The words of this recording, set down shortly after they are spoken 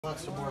Want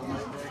some more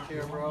light back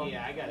here, bro?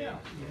 Yeah, I got it.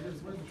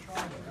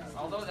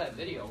 Although that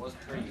video was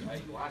pretty,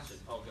 I watched it.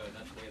 Oh, good.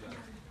 That's way better.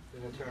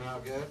 Did it turn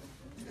out good?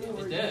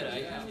 It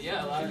did.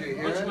 Yeah, a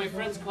bunch of my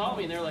friends called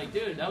me and they're like,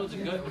 "Dude, that was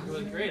it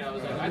was great." I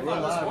was like, "I thought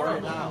it was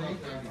horrible." Right now.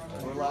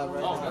 We're live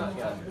right now.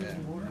 Yeah.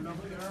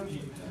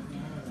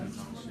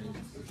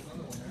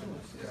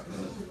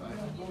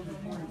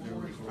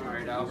 All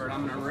right, Albert,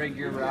 I'm gonna rig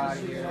your rod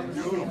here.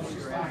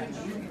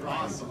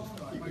 Awesome.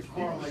 You could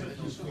correlate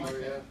it just for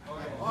you.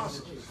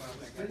 Awesome.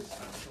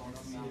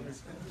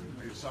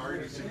 Are you sorry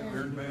to see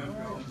Iron Man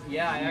go?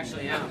 Yeah, I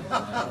actually am.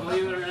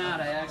 Believe it or not,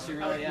 I actually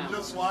really am. I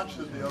just watched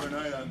it the other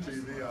night on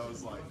TV. I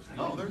was like,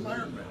 oh, there's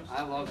Iron Man.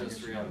 I love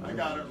this reel. I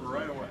got it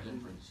right away.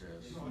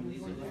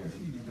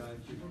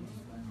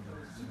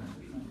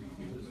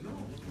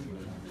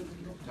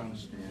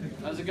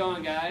 How's it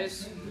going,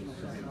 guys?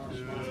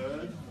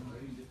 Good.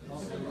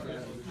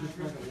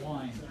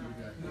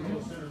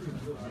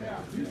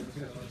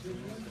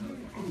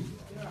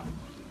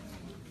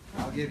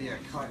 I'll give you a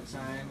cut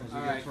time as we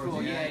All get right, towards cool.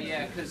 the Yeah, end.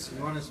 yeah, because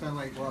You want to spend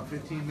like what,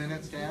 15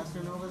 minutes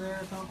casting over there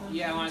or something?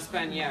 yeah, I want to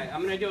spend. Yeah,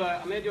 I'm gonna do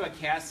a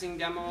casting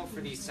demo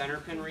for these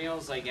centerpin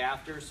reels like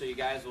after, so you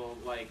guys will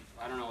like.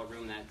 I don't know what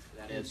room that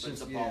is, but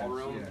it's a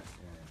ballroom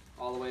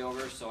all the way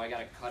over. So I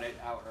gotta cut it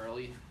out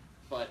early.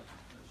 But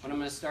what I'm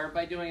gonna start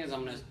by doing is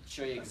I'm gonna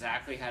show you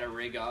exactly how to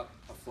rig up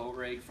a float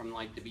rig from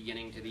like the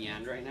beginning to the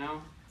end right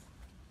now.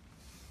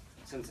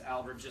 Since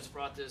Albert just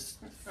brought this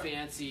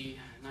fancy,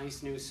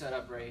 nice new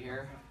setup right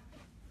here.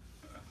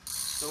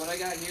 So what I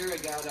got here,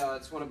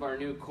 it's one of our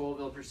new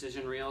Colville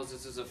precision reels.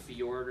 This is a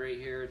Fjord right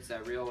here. It's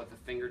that reel with the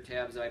finger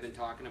tabs that I've been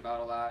talking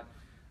about a lot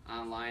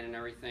online and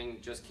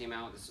everything. Just came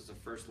out. This is the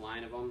first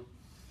line of them.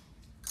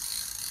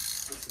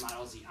 This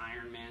model is the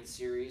Iron Man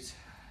series.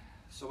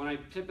 So when I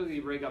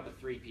typically rig up a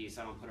three-piece,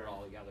 I don't put it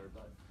all together,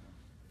 but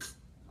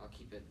I'll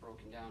keep it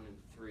broken down in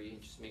three.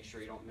 Just make sure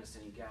you don't miss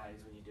any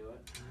guides when you do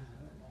it.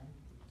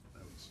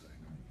 That would stink.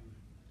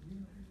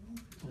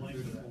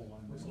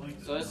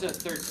 So this is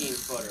a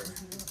 13-footer.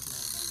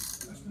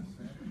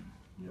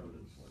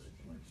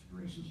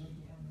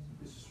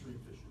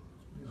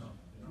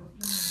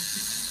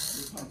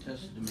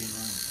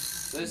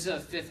 So this is a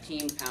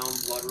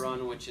 15-pound blood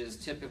run, which is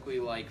typically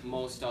like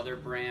most other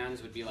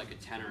brands would be like a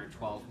 10 or a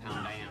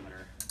 12-pound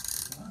diameter.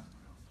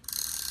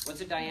 What's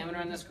the diameter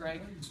on this,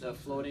 Greg? The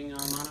floating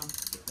mono?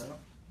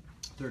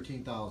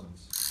 13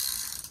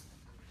 thousandths.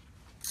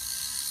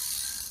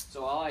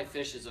 So all I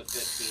fish is a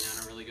 15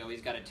 on a really go.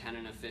 He's got a 10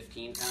 and a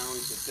 15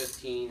 pounds. The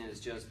 15 is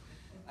just,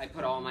 I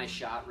put all my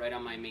shot right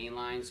on my main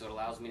line, so it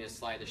allows me to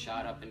slide the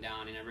shot up and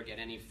down and never get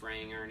any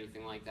fraying or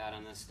anything like that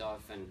on this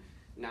stuff. And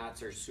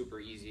knots are super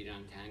easy to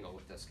untangle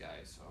with this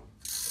guy. So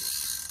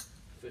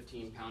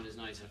 15 pound is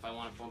nice. And if I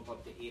want to bump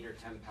up to 8 or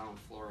 10 pound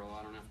fluoro,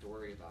 I don't have to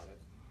worry about it.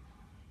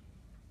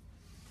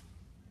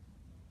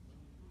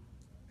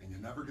 And you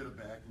never get a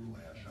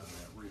backlash on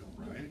that reel,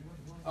 right?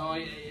 Oh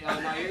yeah,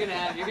 no, you're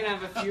gonna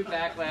have a few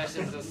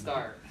backlashes to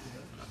start,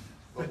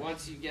 but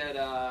once you get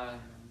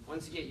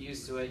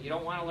used to it, you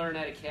don't want to learn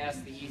how to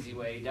cast the easy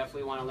way. You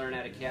definitely want to learn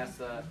how to cast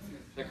the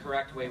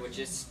correct way, which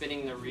is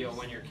spinning the reel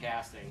when you're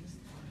casting.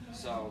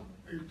 So.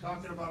 Are you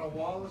talking about a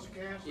Wallace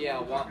cast? Yeah,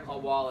 a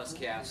Wallace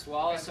cast.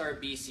 Wallace are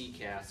BC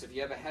casts. If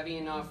you have a heavy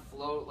enough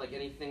float, like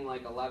anything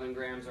like 11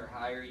 grams or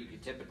higher, you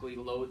could typically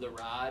load the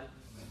rod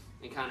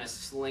and kind of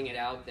sling it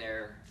out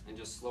there and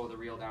just slow the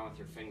reel down with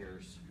your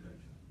fingers.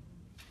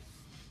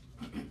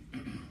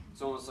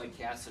 It's almost like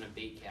casting a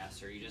bait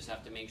caster. You just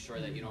have to make sure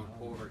that you don't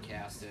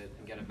overcast it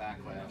and get a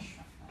backlash.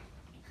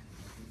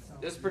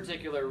 This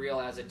particular reel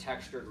has a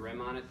textured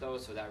rim on it though,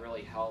 so that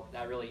really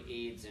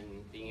aids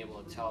in being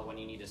able to tell when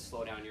you need to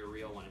slow down your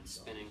reel when it's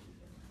spinning.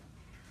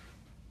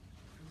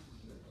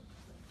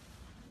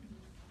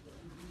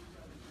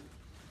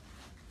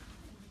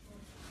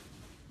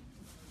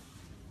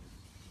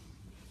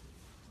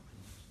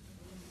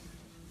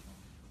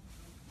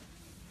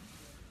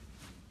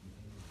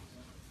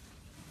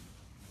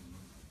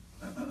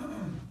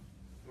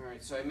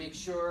 So I make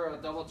sure, I'll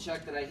double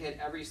check that I hit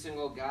every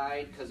single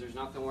guide, because there's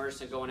nothing worse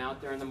than going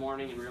out there in the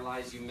morning and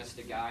realize you missed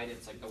a guide.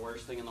 It's like the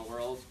worst thing in the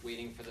world,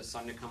 waiting for the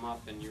sun to come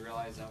up and you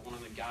realize that one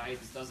of the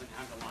guides doesn't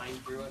have the line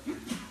through it.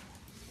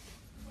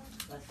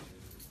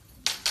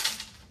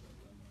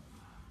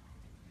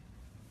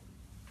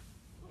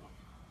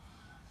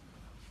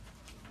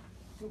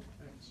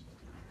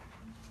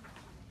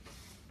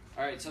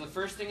 Alright, so the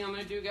first thing I'm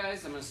going to do,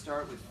 guys, I'm going to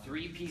start with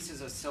 3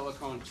 pieces of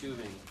silicone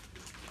tubing.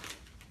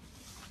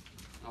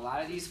 A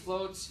lot of these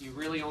floats, you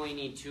really only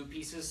need 2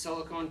 pieces of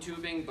silicone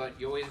tubing, but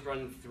you always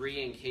run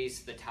 3 in case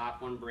the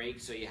top one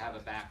breaks, so you have a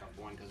backup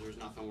one, because there's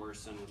nothing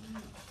worse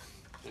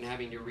than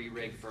having to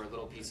re-rig for a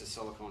little piece of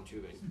silicone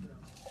tubing.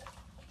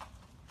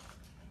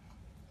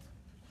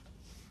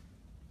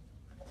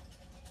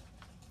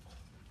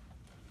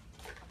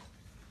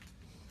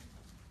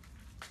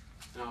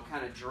 And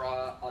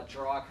I'll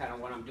draw kind of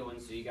what I'm doing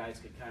so you guys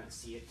could kind of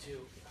see it too.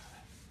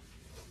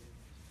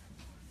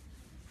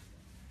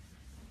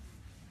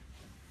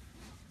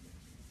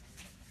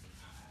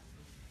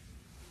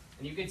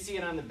 And you can see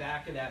it on the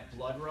back of that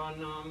Blood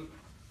Run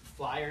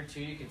flyer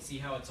too. You can see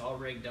how it's all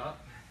rigged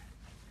up.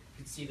 You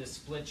can see the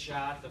split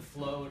shot, the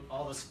float,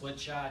 all the split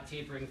shot,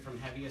 tapering from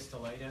heaviest to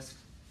lightest.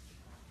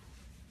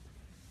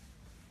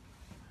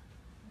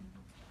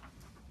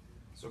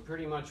 So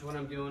pretty much what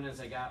I'm doing is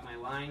I got my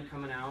line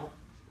coming out.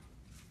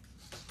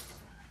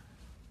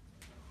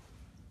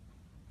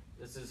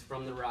 This is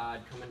from the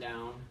rod coming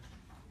down.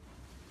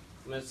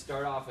 I'm going to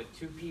start off with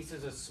 2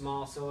 pieces of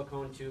small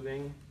silicone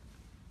tubing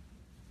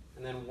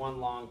and then 1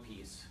 long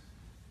piece.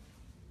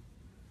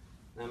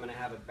 Then I'm going to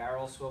have a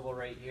barrel swivel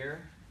right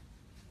here.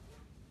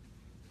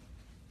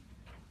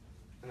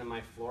 And then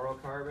my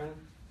fluorocarbon.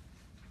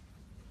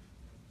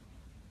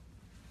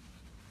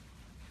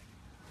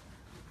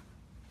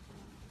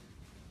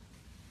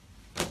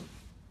 And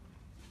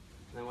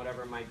then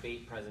whatever my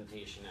bait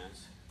presentation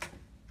is.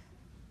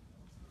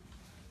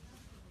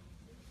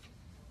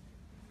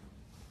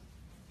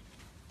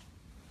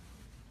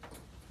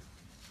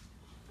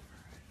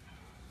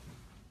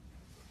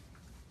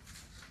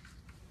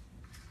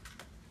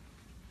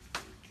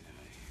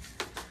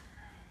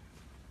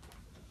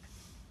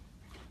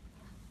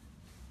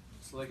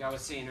 So like I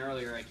was saying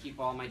earlier, I keep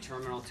all my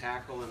terminal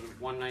tackle in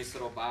one nice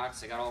little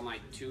box. I got all my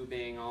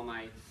tubing, all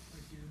my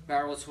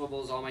barrel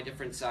swivels, all my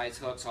different size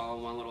hooks, all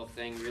in one little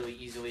thing, really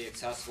easily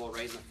accessible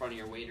right in the front of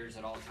your waders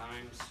at all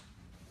times.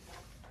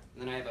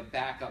 And then I have a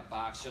backup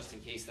box just in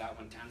case that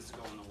one tends to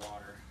go in the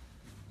water.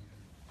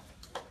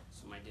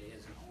 So my day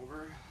isn't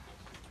over.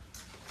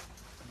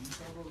 Do you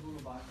sell those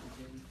little boxes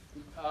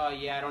in?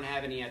 Yeah, I don't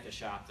have any at the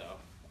shop though.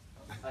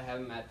 I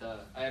have them at the,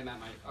 I don't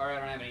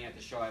have any at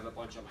the show, I have a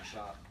bunch at my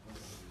shop.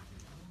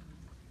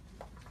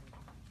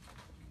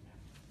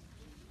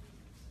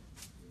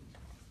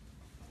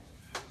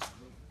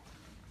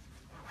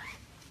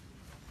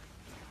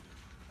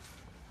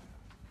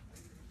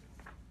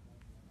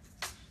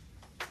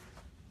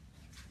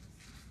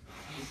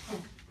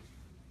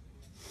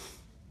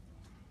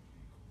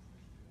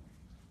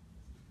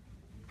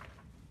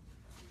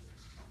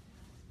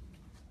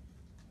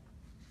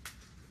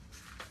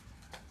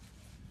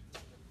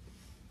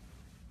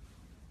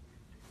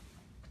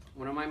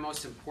 One of my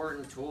most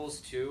important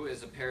tools too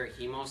is a pair of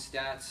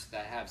hemostats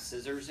that have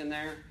scissors in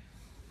there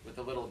with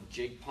a little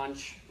jig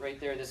punch right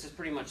there. This is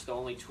pretty much the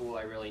only tool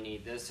I really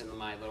need. This and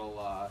my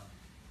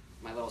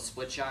little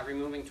split shot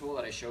removing tool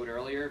that I showed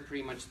earlier.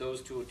 Pretty much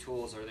those 2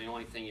 tools are the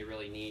only thing you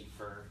really need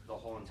for the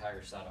whole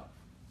entire setup.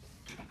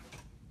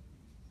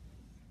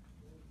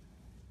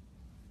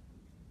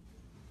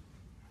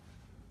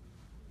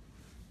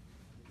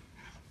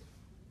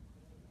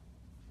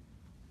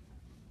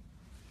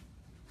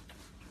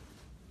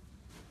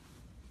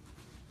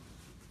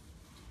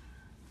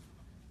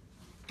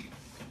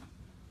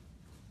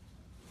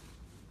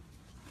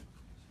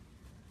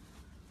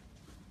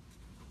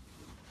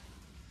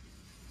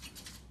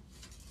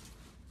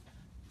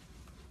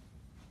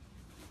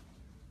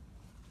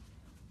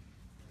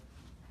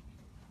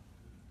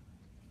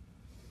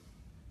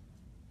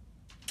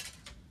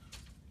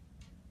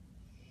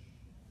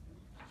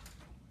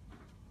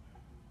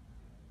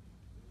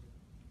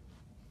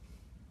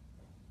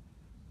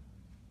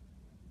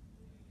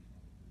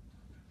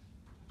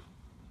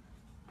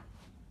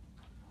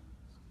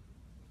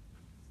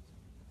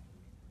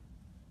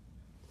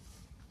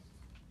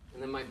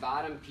 And then my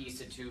bottom piece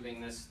of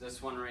tubing,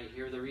 this one right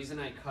here, the reason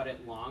I cut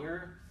it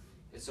longer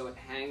is so it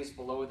hangs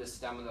below the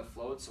stem of the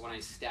float, so when I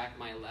stack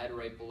my lead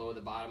right below the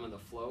bottom of the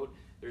float,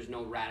 there's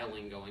no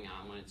rattling going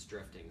on when it's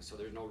drifting, so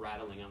there's no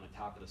rattling on the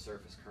top of the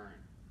surface current.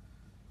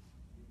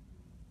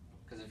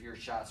 Because if your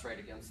shot's right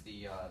against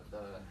the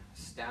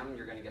stem,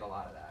 you're going to get a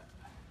lot of that.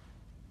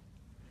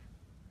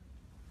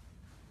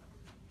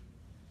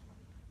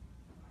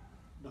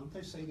 Don't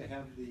they say they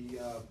have the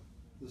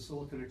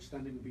silicone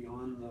extending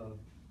beyond the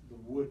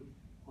wood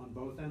on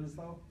both ends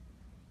though?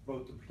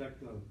 Both to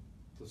protect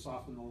to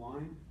soften the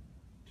line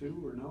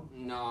too, or no?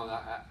 No,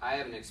 I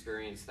haven't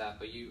experienced that,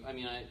 but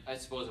I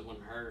suppose it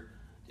wouldn't hurt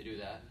to do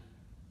that.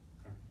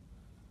 Okay.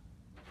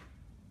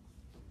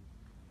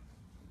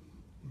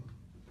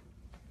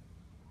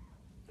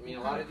 I mean,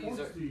 a lot of these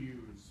are. What do you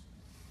use?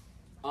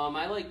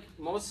 I like,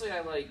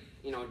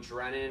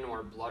 Drennan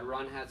or Blood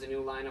Run has a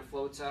new line of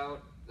floats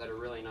out that are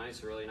really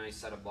nice, a really nice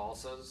set of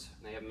balsas.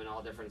 They have them in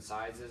all different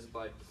sizes,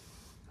 but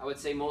I would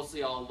say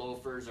mostly all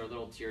loafers or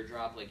little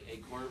teardrop like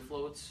acorn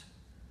floats.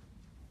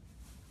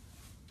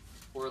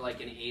 Or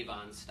like an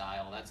Avon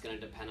style. That's going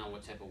to depend on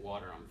what type of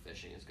water I'm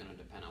fishing. It's going to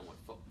depend on what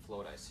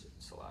float I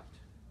select.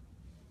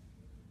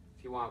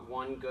 If you want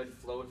one good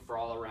float for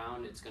all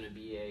around, it's going to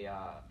be a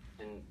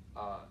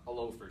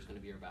loafer is going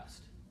to be your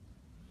best.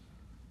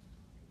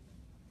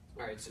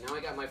 Alright, so now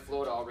I got my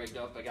float all rigged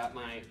up. I got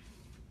my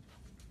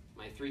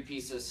 3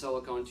 pieces of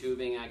silicone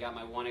tubing. I got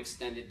my one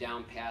extended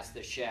down past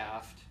the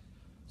shaft.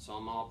 So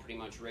I'm all pretty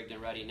much rigged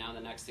and ready. Now the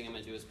next thing I'm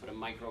going to do is put a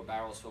micro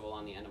barrel swivel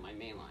on the end of my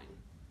main line.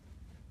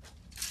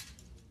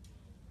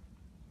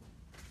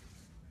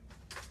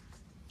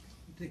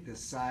 I think the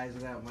size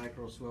of that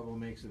micro swivel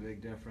makes a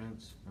big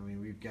difference. I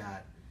mean, we've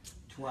got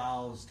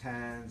 12s,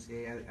 10s.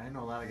 Yeah, I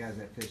know a lot of guys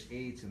that fish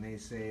 8s, and they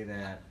say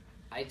that.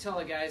 I tell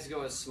the guys to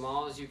go as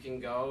small as you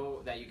can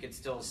go that you could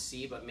still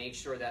see, but make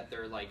sure that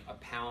they're like a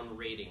pound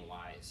rating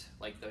wise.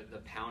 Like the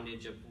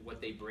poundage of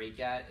what they break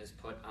at is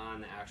put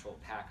on the actual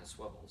pack of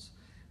swivels.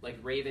 Like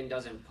Raven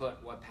doesn't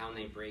put what pound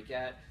they break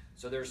at,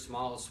 so their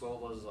smallest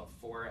swivel is a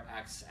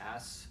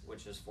 4XS,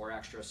 which is 4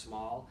 extra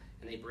small,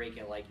 and they break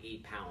at like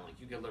 8 pound. Like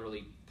you could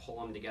literally pull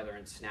them together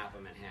and snap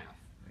them in half.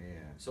 Yeah.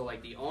 So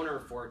like the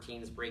owner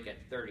 14s break at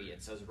 30.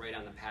 It says right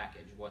on the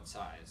package what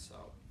size.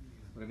 So.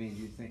 But I mean,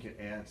 do you think it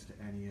adds to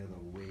any of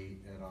the weight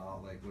at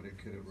all? Like,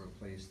 could it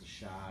replace the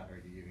shot, or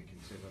do you even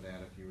consider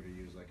that if you were to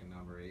use like a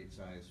number 8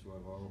 size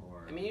swivel?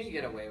 Or I mean, you can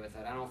get away with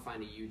it. I don't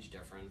find a huge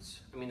difference.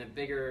 I mean, the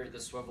bigger the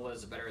swivel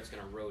is, the better it's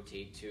going to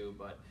rotate too.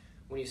 But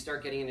when you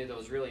start getting into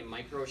those really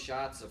micro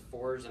shots of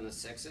 4s and the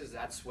 6s,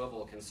 that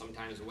swivel can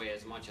sometimes weigh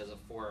as much as a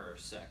 4 or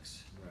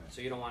 6. Right.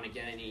 So you don't want to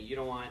get any. You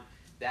don't want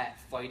that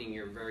fighting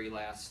your very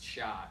last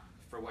shot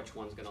for which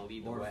one's going to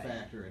lead the way. Or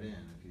factor it in.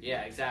 If you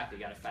Yeah, exactly.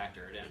 You got to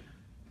factor it in.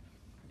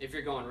 If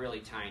you're going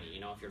really tiny, you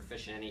know, if you're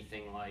fishing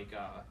anything like,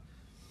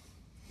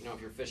 you know, if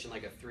you're fishing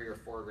like a 3 or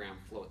 4 gram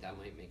float, that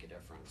might make a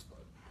difference.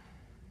 But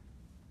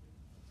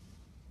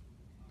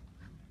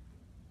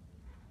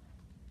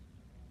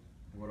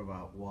what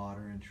about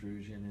water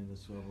intrusion into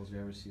swivels? You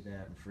ever see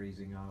that and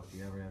freezing out? Do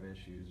you ever have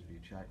issues? Do you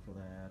check for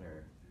that,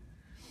 or?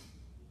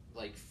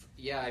 like,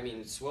 yeah, I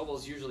mean,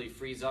 swivels usually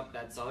freeze up.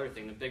 That's the other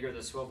thing. The bigger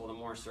the swivel, the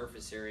more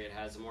surface area it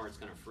has, the more it's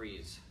going to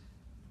freeze.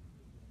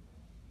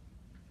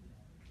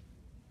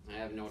 I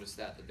have noticed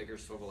that the bigger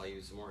swivel I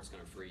use, the more it's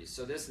going to freeze.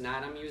 So this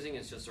knot I'm using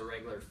is just a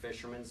regular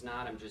fisherman's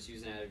knot. I'm just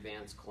using an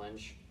advanced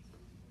clinch.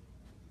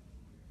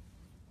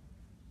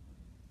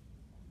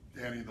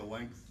 Danny, the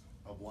length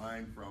of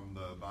line from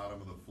the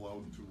bottom of the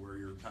float to where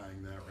you're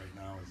tying that right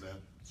now, is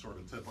that sort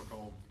of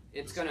typical?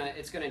 It's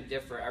gonna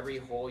differ. Every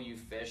hole you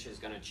fish is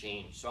gonna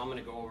change. So I'm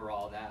gonna go over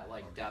all that,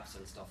 like depths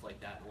and stuff like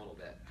that in a little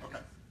bit. Okay.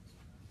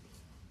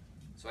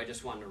 So I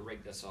just wanted to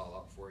rig this all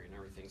up for you and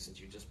everything.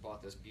 Since you just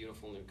bought this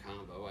beautiful new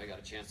combo, I got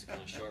a chance to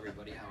kind of show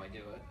everybody how I do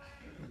it.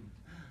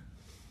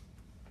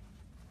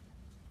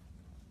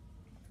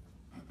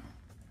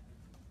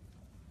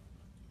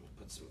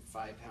 Put some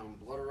 5-pound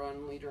blood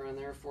run leader on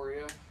there for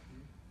you.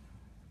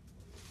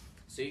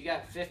 So you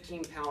got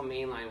 15-pound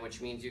mainline, which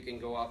means you can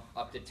go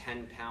up to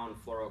 10-pound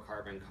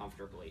fluorocarbon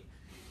comfortably.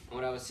 And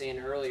what I was saying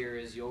earlier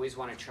is you always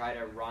want to try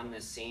to run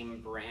the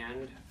same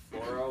brand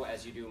fluoro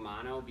as you do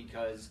mono,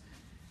 because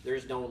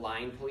there's no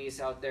line police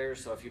out there.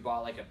 So if you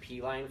bought like a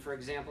P line, for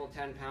example,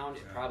 10 pound,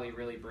 it probably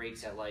really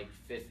breaks at like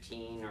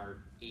 15 or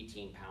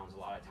 18 pounds a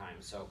lot of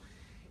times. So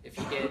if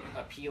you get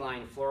a P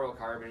line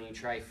fluorocarbon and you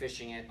try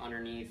fishing it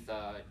underneath,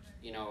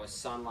 you know, a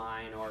sun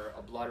line or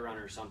a blood run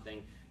or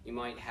something, you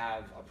might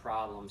have a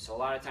problem. So a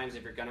lot of times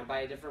if you're gonna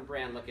buy a different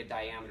brand, look at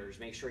diameters.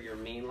 Make sure your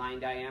main line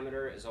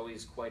diameter is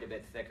always quite a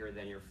bit thicker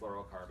than your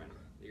fluorocarbon,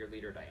 your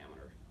leader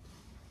diameter.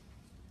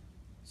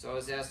 So I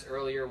was asked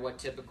earlier what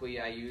typically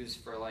I use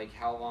for like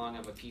how long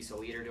of a piece of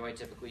leader do I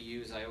typically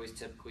use. I always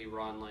typically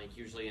run like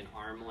usually an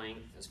arm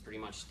length. That's pretty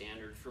much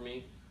standard for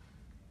me.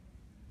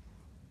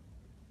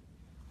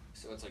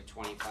 So it's like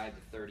 25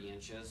 to 30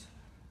 inches.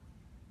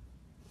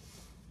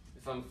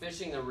 If I'm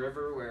fishing the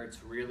river where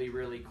it's really,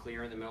 really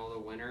clear in the middle of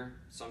the winter,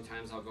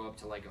 sometimes I'll go up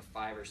to like a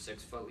 5 or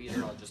 6 foot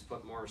leader. I'll just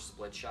put more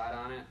split shot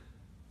on it.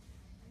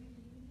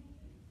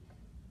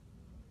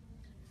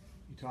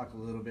 You talk a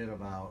little bit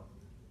about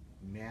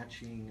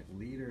matching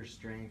leader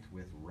strength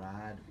with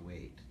rod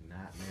weight,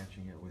 not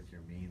matching it with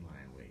your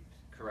mainline weight.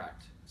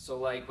 Correct. So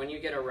like when you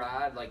get a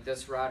rod, like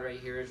this rod right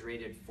here is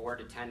rated 4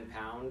 to 10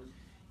 pound.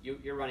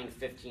 You're running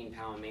 15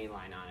 pound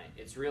mainline on it.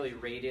 It's really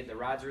rated, the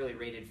rod's really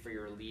rated for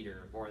your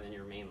leader more than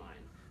your mainline.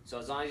 So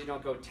as long as you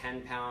don't go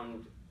 10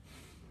 pound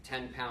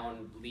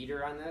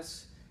leader on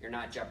this, you're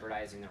not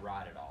jeopardizing the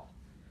rod at all.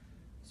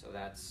 So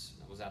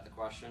was that the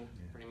question?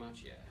 Yeah. Pretty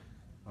much, yeah.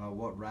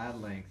 What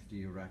rod length do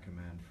you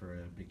recommend for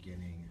a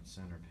beginning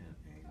centerpin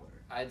angler?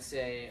 I'd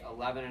say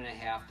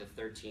 11.5 to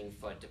 13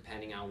 foot,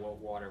 depending on what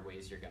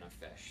waterways you're gonna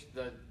fish.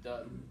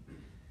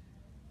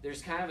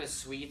 There's kind of a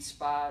sweet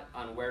spot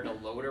on where to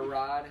load a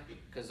rod,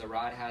 because the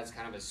rod has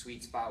kind of a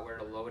sweet spot where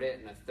to load it.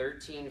 And a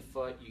 13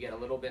 foot, you get a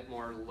little bit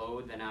more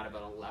load than out of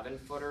an 11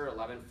 footer.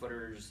 11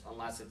 footers,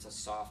 unless it's a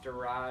softer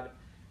rod,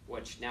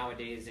 which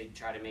nowadays they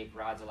try to make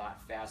rods a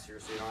lot faster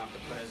so you don't have to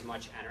put as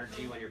much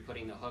energy when you're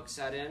putting the hook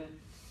set in.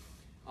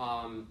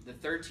 The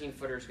 13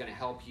 footer is going to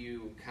help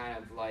you kind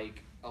of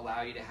like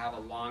allow you to have a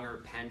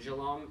longer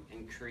pendulum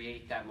and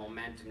create that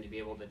momentum to be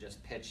able to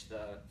just pitch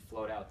the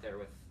float out there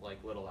with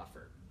like little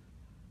effort.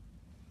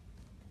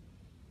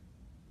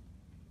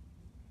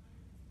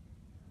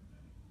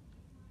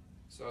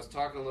 So I was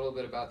talking a little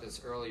bit about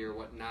this earlier,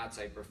 what knots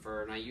I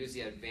prefer, and I use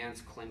the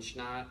advanced clinch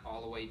knot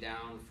all the way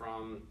down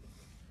from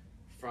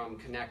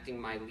connecting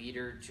my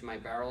leader to my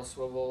barrel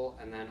swivel,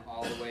 and then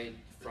all the way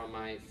from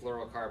my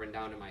fluorocarbon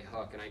down to my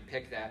hook. And I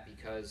pick that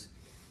because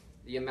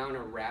the amount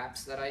of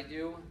wraps that I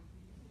do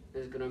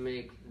is going to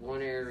make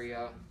one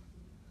area,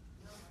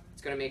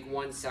 it's going to make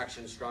one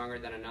section stronger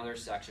than another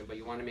section, but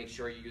you want to make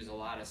sure you use a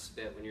lot of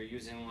spit. When you're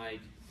using like,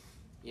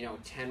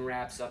 10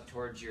 wraps up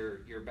towards your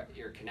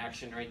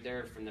connection right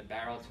there from the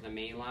barrel to the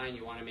main line,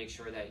 you want to make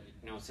sure that,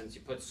 since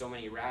you put so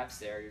many wraps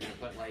there, you're going to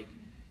put like,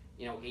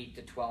 8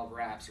 to 12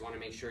 wraps. You want to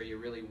make sure you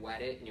really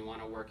wet it, and you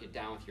want to work it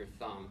down with your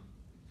thumb.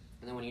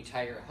 And then when you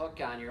tie your hook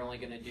on, you're only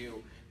going to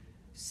do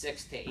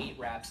 6 to 8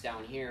 wraps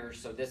down here.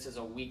 So this is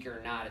a weaker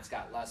knot. It's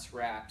got less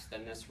wraps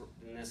than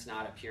this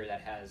knot up here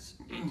that has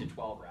 8 to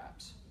 12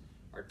 wraps,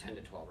 or 10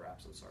 to 12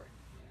 wraps, I'm sorry.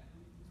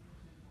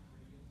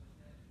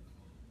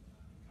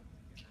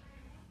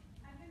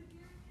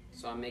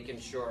 So I'm making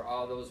sure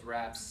all those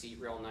wraps seat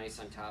real nice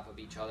on top of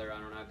each other. I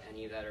don't have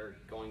any that are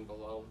going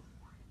below.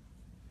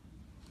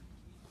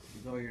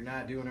 Though you're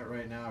not doing it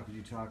right now, could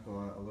you talk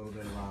a little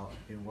bit about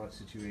in what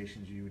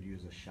situations you would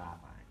use a shot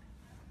line?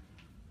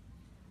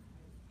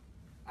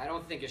 I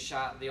don't think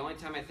the only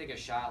time I think a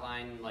shot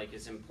line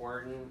is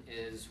important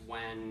is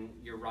when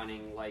you're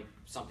running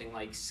something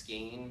like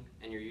skein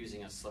and you're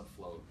using a slip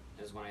float,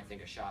 is when I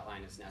think a shot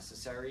line is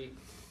necessary.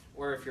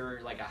 Or if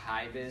you're like a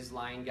high vis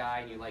line guy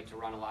and you like to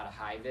run a lot of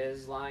high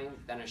vis line,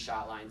 then a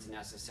shot line's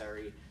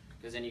necessary,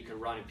 because then you can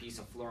run a piece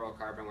of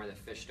fluorocarbon where the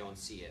fish don't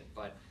see it.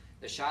 But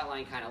the shot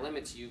line kind of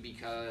limits you,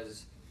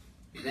 because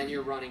then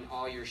you're running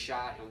all your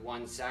shot in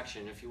one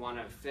section. If you want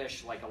to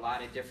fish like a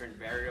lot of different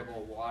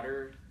variable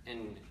water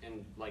and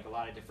like a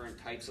lot of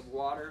different types of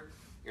water,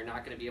 you're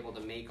not going to be able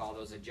to make all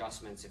those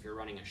adjustments if you're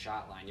running a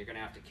shot line. You're going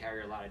to have to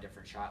carry a lot of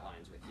different shot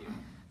lines with you.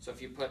 So if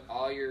you put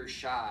all your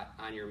shot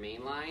on your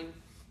main line,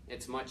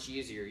 it's much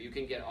easier. You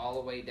can get all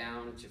the way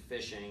down to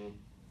fishing,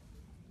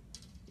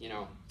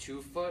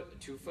 2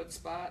 foot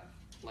spot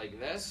like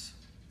this,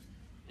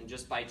 and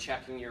just by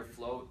checking your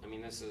float, I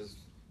mean this is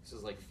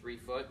like 3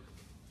 foot.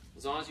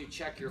 As long as you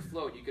check your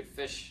float, you could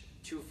fish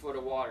 2 foot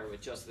of water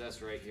with just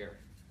this right here,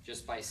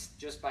 just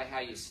by how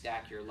you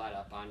stack your let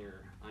up on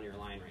your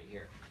line right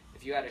here.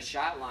 If you had a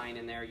shot line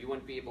in there, you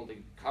wouldn't be able to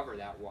cover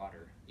that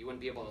water. You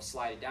wouldn't be able to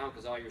slide it down,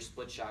 because all your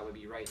split shot would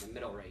be right in the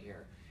middle right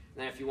here. And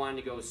then if you wanted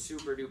to go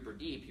super duper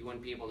deep, you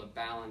wouldn't be able to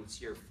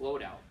balance your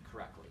float out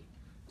correctly.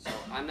 So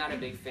I'm not a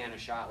big fan of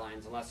shot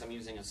lines unless I'm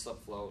using a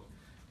slip float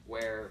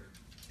where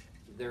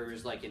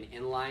there's like an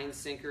inline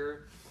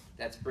sinker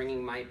that's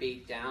bringing my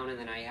bait down, and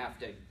then I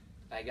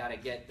gotta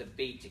get the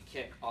bait to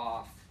kick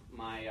off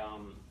my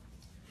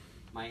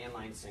my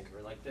inline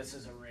sinker. Like this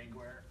is a rig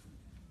where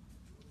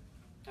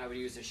I would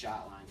use a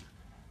shot line.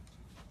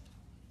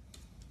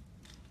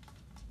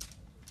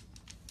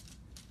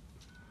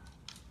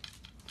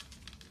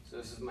 So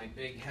this is my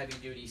big heavy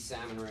duty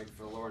salmon rig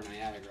for Lower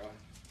Niagara.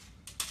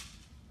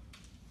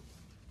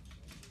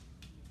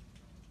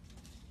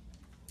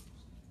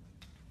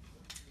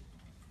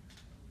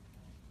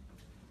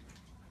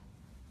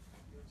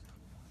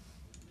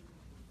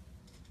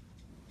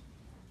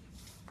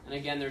 And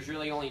again, there's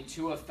really only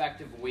 2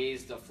 effective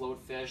ways to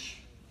float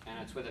fish, and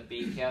it's with a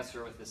bait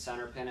caster or with the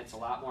centerpin. It's a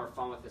lot more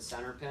fun with the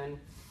centerpin.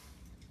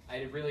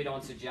 I really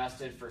don't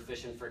suggest it for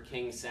fishing for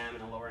king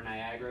salmon in Lower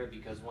Niagara,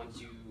 because once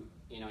you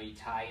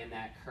tie in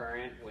that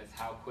current with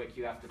how quick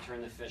you have to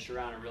turn the fish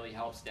around, it really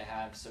helps to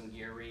have some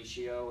gear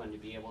ratio and to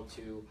be able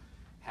to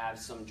have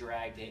some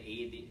drag to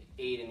aid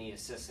in the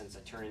assistance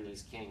of turning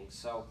these kings.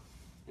 So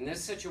in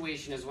this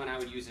situation is when I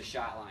would use a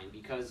shot line,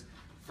 because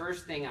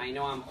first thing, I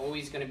know I'm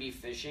always going to be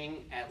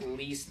fishing at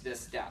least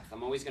this depth.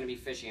 I'm always going to be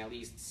fishing at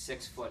least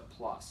 6 foot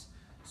plus.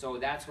 So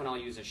that's when I'll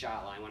use a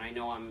shot line, when I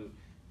know I'm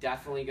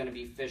definitely going to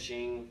be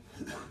fishing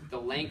the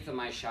length of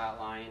my shot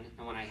line,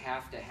 and when I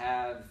have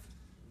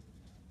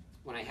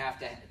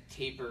to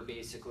taper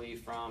basically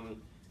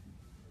from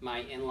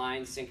my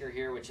inline sinker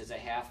here, which is a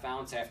 1/2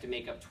 ounce. I have to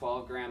make up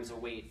 12 grams of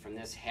weight from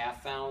this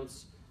 1/2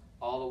 ounce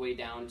all the way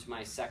down to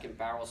my second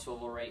barrel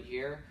swivel right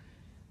here,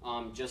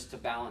 just to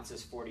balance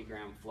this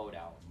 40-gram float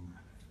out.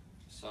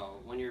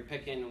 So when you're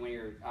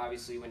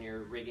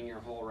rigging your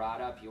whole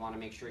rod up, you want to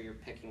make sure you're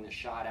picking the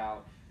shot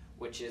out,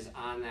 which is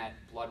on that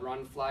blood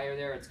run flyer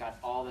there. It's got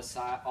all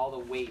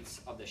the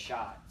weights of the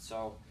shot.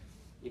 So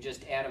you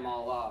just add them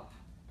all up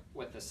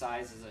with the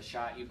sizes of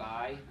shot you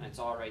buy, and it's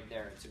all right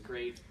there. It's a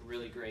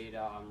really great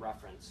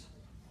reference.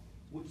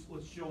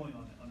 What's showing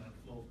on that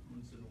float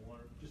when it's in the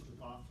water? Just the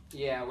top?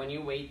 Yeah, when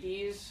you weight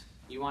these,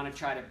 you want to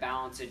try to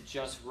balance it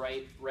just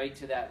right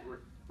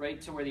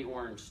to where the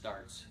orange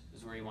starts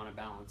is where you want to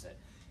balance it.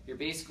 You're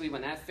basically,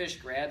 when that fish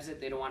grabs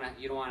it, you don't want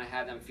to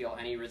have them feel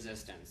any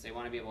resistance. They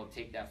want to be able to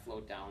take that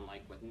float down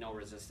like with no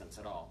resistance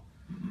at all.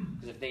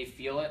 Because if they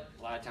feel it,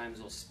 a lot of times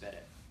they'll spit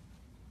it.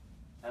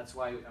 That's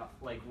why,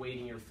 like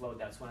weighting your float,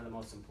 that's one of the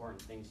most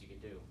important things you can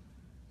do.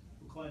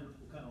 What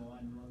kind of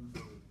line runs the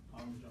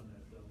poundage on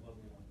that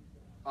level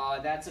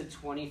one? That's a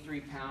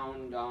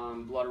 23-pound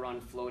blood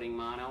run floating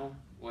mono,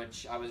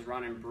 which I was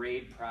running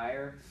braid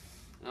prior.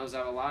 And I was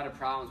having a lot of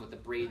problems with the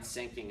braid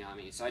sinking on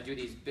me. So I do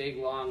these big,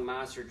 long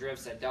monster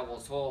drifts at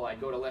Devil's Hole. I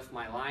go to lift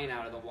my line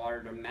out of the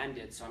water to mend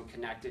it so I'm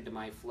connected to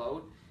my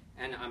float.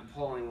 And I'm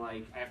pulling,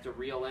 I have to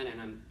reel in,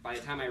 and by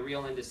the time I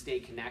reel in to stay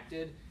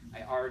connected,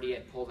 I already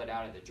had pulled it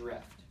out of the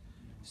drift.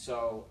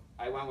 So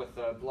I went with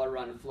the Blood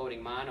Run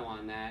floating mono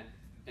on that.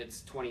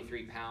 It's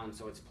 23 pounds,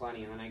 so it's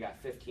plenty, and then I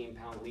got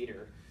 15-pound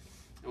leader.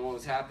 And what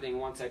was happening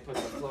once I put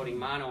the floating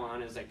mono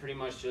on is I pretty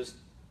much just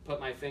put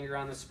my finger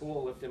on the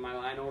spool, lifted my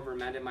line over,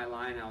 mended my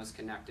line, and I was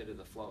connected to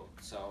the float.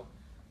 So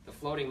the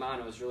floating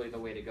mono is really the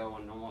way to go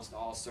in almost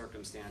all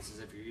circumstances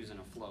if you're using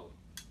a float.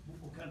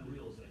 What kind of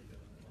reel is that you got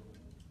on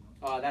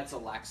that other one? That's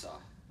Alexa.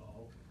 Oh,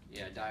 okay.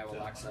 Yeah, Dio Is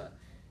that Alexa. 100?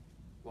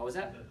 What was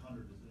that? Is that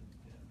 100, is it?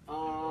 Yeah.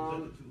 Or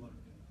is that the 200?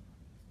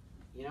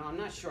 You know, I'm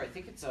not sure. I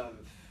think it's a.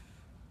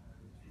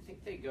 I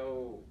think they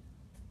go.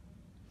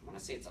 I want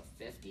to say it's a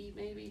 50,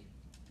 maybe.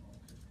 Oh,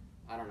 okay.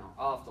 I don't know.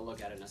 I'll have to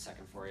look at it in a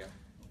second for you. Okay.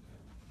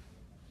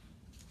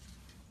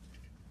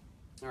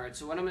 All right,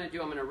 so what I'm going to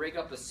do, I'm going to rig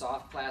up a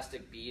soft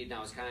plastic bead, and I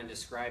was kind of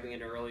describing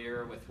it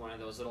earlier with one of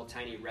those little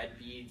tiny red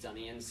beads on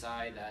the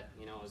inside that,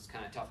 you know, is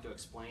kind of tough to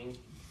explain.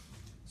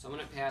 So I'm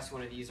going to pass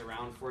one of these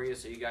around for you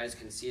so you guys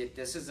can see it.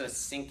 This is a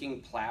sinking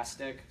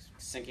plastic,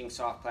 sinking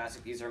soft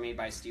plastic. These are made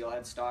by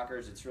Steelhead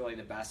Stalkers. It's really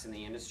the best in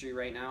the industry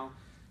right now,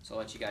 so I'll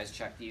let you guys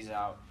check these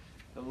out.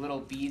 The little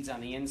beads on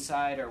the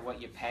inside are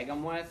what you peg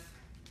them with,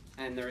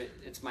 and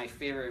it's my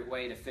favorite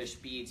way to fish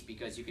beads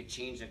because you could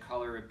change the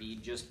color of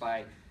bead just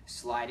by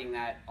sliding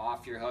that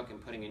off your hook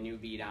and putting a new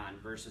bead on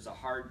versus a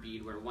hard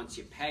bead where once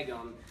you peg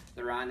them,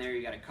 they're on there,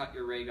 you got to cut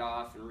your rig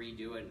off and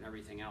redo it and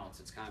everything else.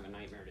 It's kind of a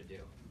nightmare to do.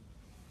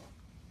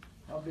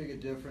 How big a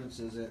difference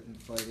is it in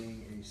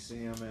fighting a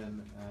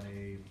salmon on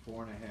a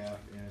 4.5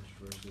 inch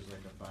versus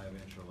like a 5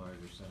 inch or larger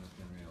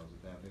centerpin reel? Is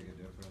it that big a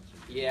difference?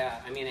 Yeah,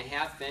 I mean, a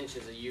 1/2 inch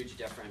is a huge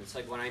difference.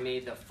 Like when I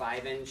made the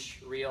 5-inch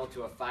reel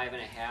to a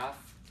 5.5,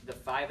 the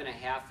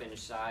 5.5 inch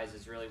size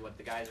is really what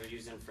the guys are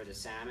using for the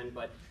salmon.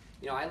 But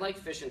you know, I like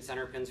fishing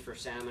centerpins for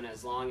salmon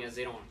as long as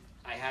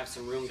I have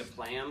some room to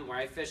play them. Where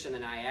I fish in the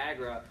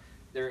Niagara,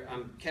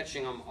 I'm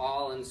catching them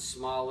all in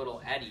small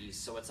little eddies,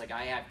 so it's like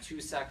I have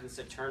 2 seconds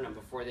to turn them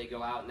before they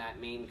go out in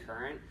that main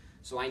current.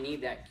 So I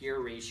need that gear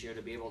ratio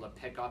to be able to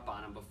pick up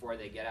on them before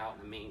they get out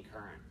in the main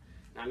current.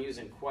 And I'm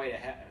using quite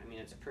I mean,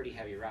 it's a pretty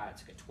heavy rod.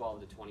 It's like a 12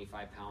 to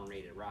 25 pound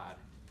rated rod.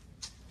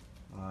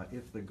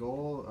 If the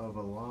goal of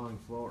a long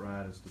float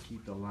rod is to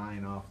keep the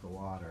line off the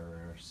water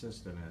or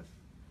assist in it,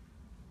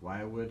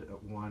 why would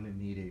one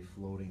need a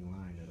floating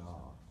line at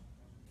all?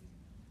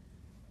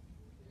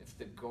 If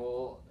the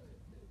goal,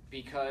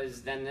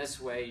 because then this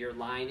way your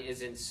line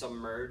isn't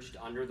submerged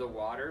under the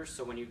water,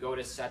 so when you go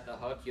to set the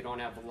hook, you don't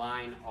have the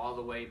line all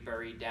the way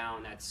buried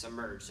down that's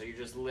submerged. So you're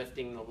just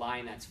lifting the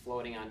line that's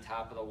floating on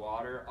top of the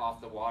water,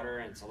 off the water,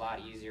 and it's a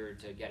lot easier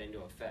to get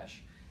into a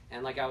fish.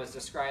 And like I was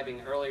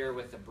describing earlier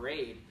with the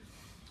braid,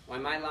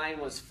 when my line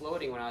was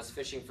floating when I was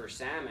fishing for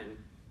salmon,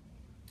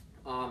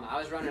 I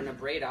was running a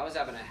braid. I was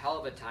having a hell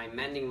of a time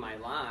mending my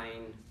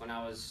line when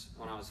I was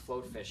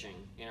float fishing,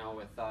 you know,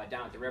 with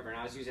down at the river, and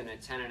I was using a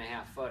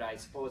 10.5 foot. I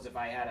suppose if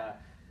I had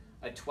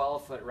a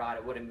 12-foot rod,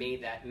 it would have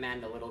made that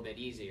mend a little bit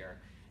easier.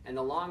 And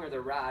the longer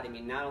the rod, I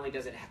mean, not only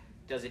does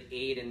it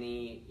aid in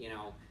the, you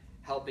know,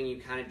 helping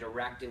you kind of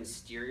direct and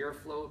steer your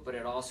float, but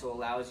it also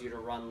allows you to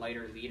run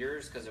lighter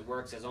leaders because it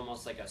works as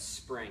almost like a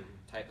spring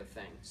type of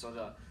thing. So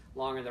the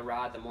longer the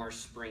rod, the more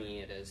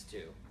springy it is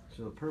too.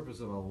 So the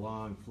purpose of a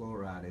long float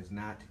rod is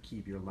not to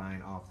keep your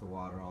line off the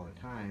water all the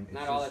time. It's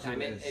not all the just to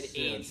time. It assist,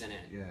 aids in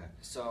it. Yeah.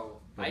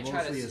 So But I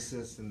try mostly to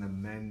assists in the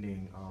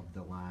mending of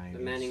the line. the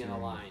and mending of the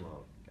steering line.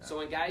 float. Got So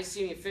when guys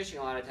see me fishing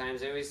a lot of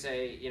times, they always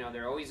say, you know,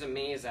 they're always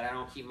amazed that I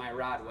don't keep my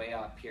rod way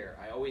up here.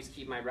 I always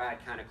keep my rod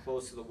kind of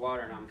close to the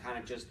water, and I'm kind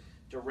of just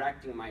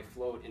directing my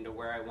float into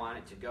where I want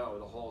it to go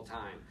the whole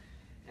time.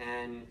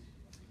 And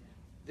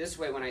this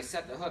way, when I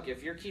set the hook,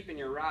 if you're keeping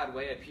your rod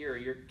way up here,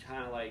 you're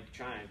kind of like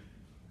trying to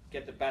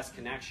get the best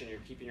connection. You're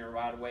keeping your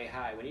rod way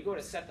high. When you go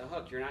to set the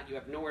hook, you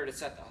have nowhere to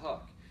set the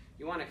hook.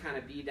 You want to kind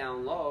of be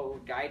down low,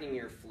 guiding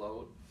your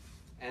float,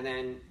 and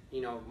then,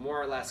 you know,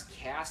 more or less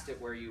cast it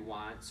where you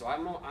want. So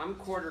I'm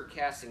quarter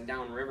casting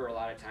downriver a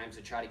lot of times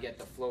to try to get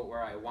the float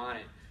where I want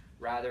it,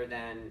 rather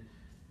than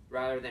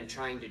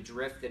trying to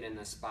drift it in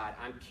the spot.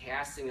 I'm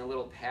casting a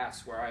little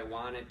past where I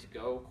want it to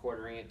go,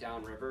 quartering it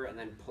downriver, and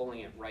then pulling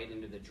it right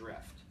into the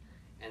drift.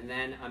 And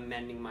then I'm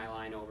mending my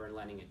line over and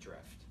letting it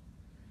drift.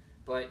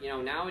 But, you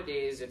know,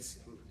 nowadays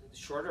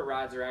shorter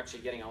rods are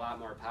actually getting a lot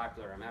more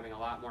popular. I'm having a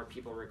lot more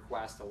people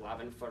request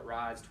 11-foot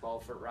rods,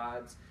 12-foot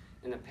rods.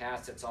 In the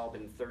past, it's all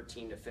been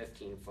 13 to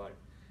 15 foot.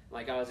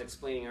 Like I was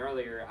explaining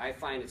earlier, I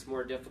find it's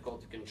more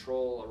difficult to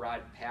control a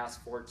rod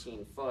past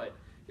 14 foot.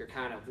 You're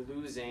kind of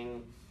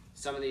losing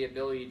some of the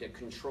ability to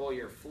control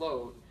your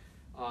float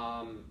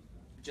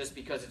just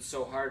because it's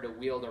so hard to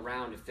wield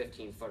around a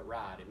 15-foot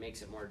rod. It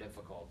makes it more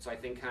difficult. So I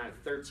think kind of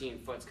 13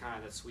 foot's kind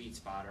of the sweet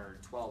spot, or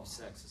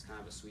 12.6 is kind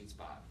of a sweet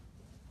spot.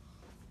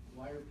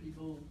 Why are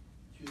people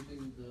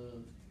choosing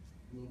the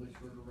little bit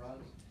shorter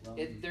rods?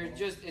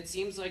 It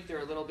seems like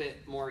they're a little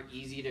bit more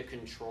easy to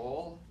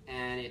control,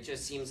 and it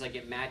just seems like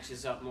it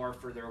matches up more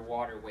for their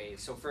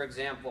waterways. So for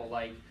example,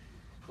 like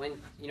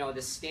when, you know,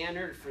 the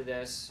standard for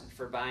this,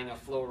 for buying a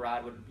float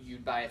rod,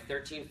 you'd buy a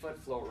 13-foot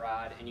float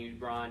rod and you'd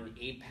run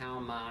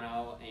 8-pound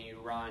mono and you'd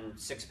run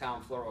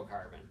 6-pound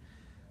fluorocarbon.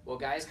 Well,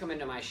 guys come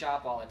into my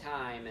shop all the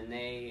time, and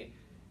they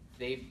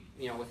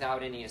you know,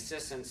 without any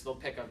assistance, they'll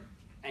pick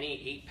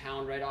any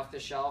 8-pound right off the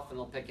shelf, and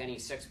they'll pick any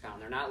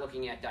 6-pound. They're not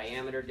looking at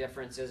diameter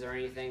differences or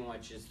anything,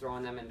 which is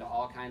throwing them into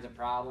all kinds of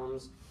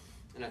problems.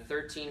 And a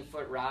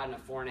 13-foot rod and a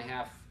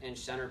 4.5-inch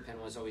center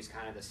pin was always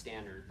kind of the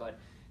standard. But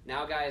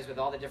now, guys, with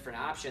all the different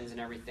options and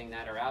everything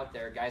that are out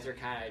there, guys are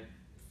kind of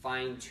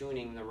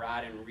fine-tuning the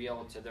rod and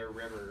reel to their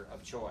river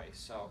of choice.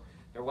 So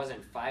there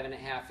wasn't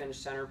 5.5-inch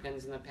center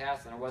pins in the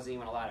past, and there wasn't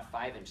even a lot of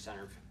 5-inch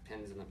center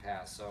pins in the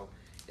past. So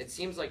it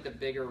seems like the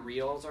bigger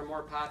reels are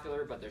more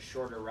popular, but the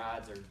shorter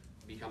rods are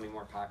becoming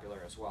more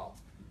popular as well.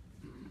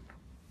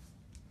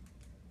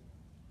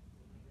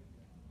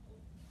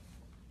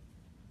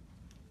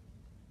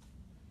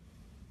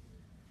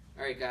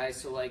 Alright guys,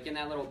 so like in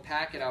that little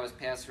packet I was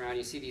passing around,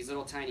 you see these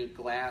little tiny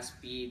glass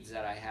beads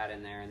that I had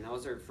in there, and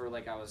those are for,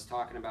 like I was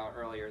talking about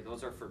earlier,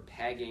 those are for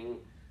pegging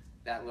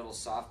that little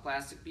soft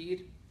plastic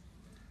bead.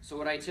 So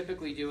what I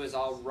typically do is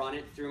I'll run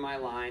it through my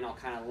line, I'll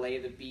kind of lay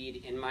the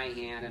bead in my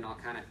hand, and I'll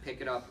kind of pick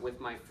it up with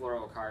my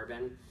fluorocarbon,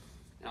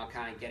 and I'll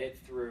kind of get it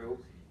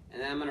through,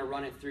 and then I'm going to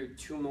run it through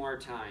 2 more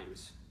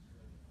times.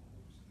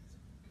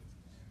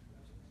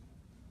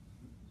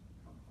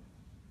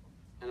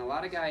 And a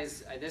lot of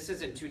guys, this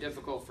isn't too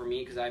difficult for me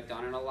because I've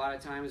done it a lot of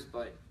times,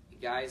 but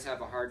guys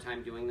have a hard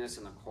time doing this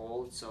in the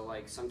cold, so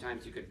like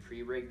sometimes you could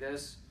pre-rig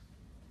this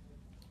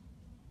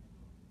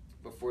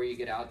before you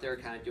get out there,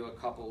 kind of do a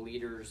couple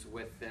leaders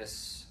with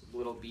this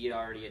little bead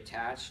already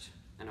attached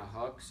and a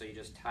hook, so you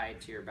just tie it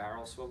to your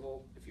barrel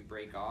swivel if you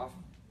break off.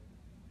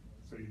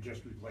 So you're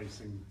just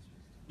replacing?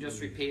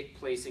 Just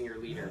replacing your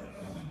leader.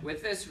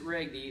 With this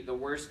rig, the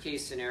worst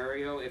case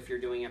scenario, if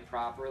you're doing it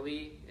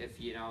properly,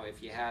 if you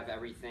have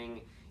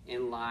everything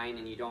in line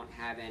and you don't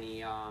have any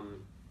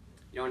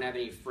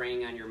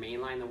fraying on your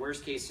main line, the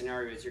worst case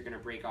scenario is you're going to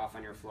break off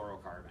on your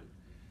fluorocarbon.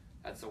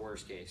 That's the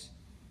worst case.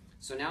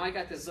 So now I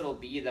got this little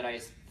bead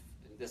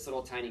this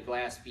little tiny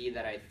glass bead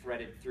that I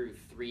threaded through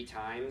 3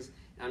 times.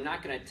 And I'm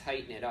not going to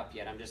tighten it up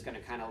yet. I'm just going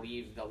to kind of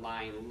leave the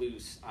line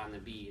loose on the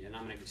bead, and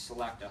I'm going to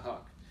select a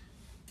hook.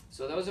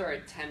 So those are a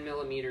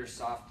 10mm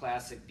soft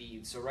plastic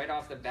bead. So right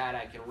off the bat,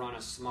 I can run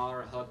a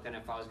smaller hook than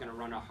if I was going to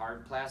run a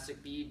hard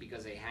plastic bead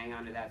because they hang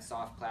onto that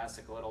soft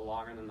plastic a little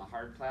longer than the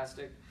hard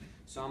plastic.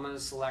 So I'm going to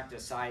select a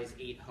size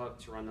 8 hook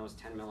to run those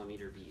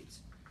 10mm beads.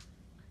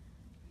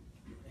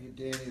 Hey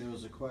Danny, there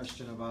was a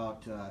question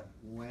about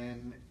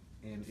when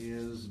and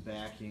is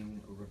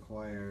backing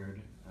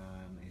required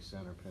on a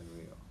center pin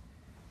reel?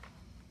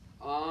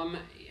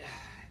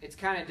 It's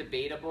kind of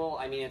debatable.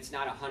 I mean, it's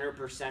not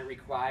 100%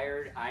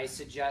 required. I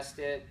suggest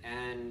it,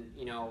 and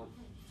you know,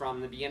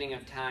 from the beginning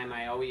of time,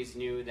 I always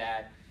knew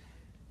that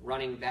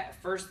running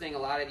back. First thing, a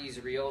lot of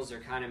these reels are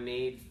kind of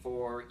made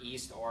for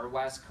East or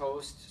West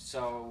Coast,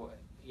 so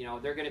you know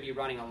they're going to be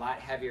running a lot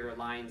heavier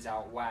lines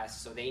out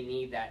west, so they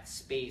need that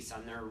space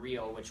on their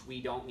reel, which we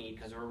don't need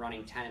because we're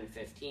running 10 and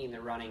 15.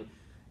 They're running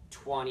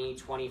 20,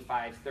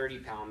 25,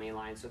 30-pound main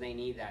line, so they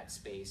need that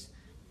space.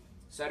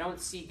 So I don't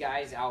see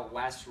guys out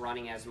west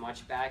running as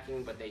much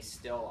backing, but they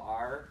still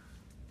are.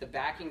 The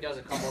backing does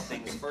a couple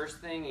things. First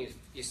thing,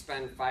 you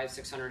spend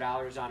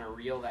 $500–600 on a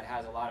reel that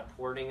has a lot of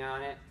porting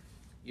on it.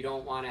 You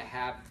don't want to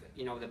have,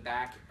 you know, the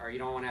back, or you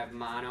don't want to have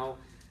mono,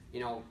 you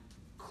know,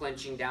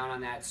 clinching down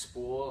on that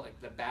spool. Like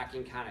the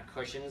backing kind of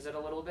cushions it a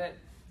little bit.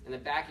 And the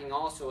backing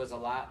also is a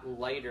lot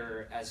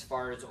lighter as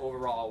far as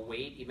overall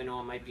weight, even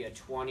though it might be a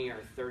 20 or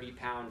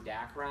 30-pound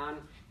Dacron.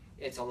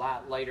 It's a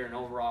lot lighter in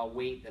overall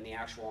weight than the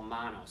actual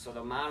mono. So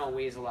the mono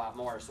weighs a lot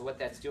more. So what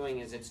that's doing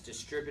is it's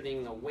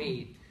distributing the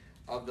weight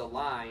of the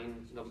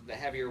line, the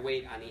heavier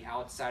weight on the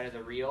outside of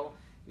the reel,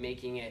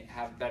 making it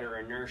have better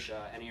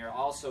inertia. And you're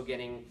also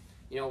getting,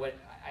 you know what,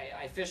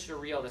 I fished a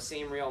reel, the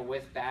same reel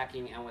with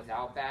backing and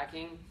without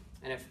backing,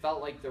 and it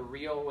felt like the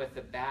reel with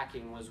the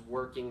backing was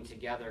working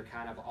together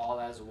kind of all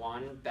as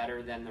one,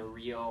 better than the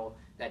reel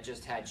that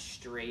just had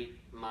straight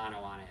mono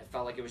on it. It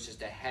felt like it was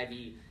just a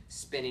heavy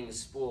spinning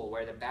spool,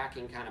 where the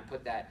backing kind of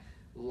put that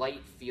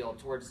light feel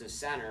towards the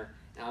center,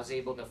 and I was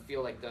able to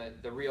feel like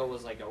the reel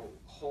was like a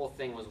whole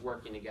thing was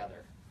working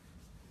together.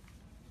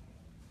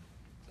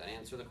 Does that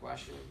answer the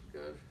question?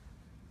 Good.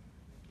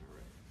 All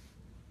right.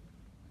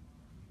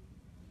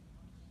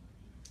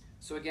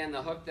 So again,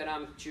 the hook that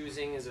I'm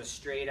choosing is a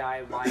straight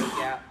eye wide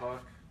gap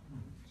hook.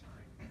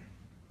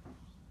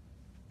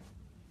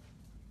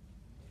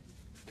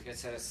 Like I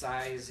said, a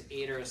size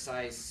 8 or a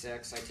size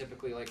 6. I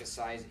typically like a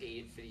size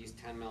 8 for these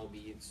 10mm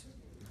beads.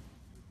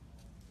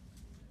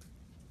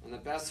 And the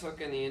best hook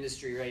in the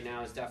industry right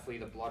now is definitely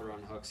the blood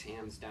run hooks,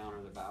 hands down,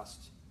 are the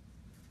best.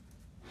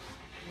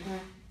 Can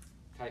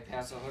I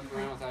pass a hook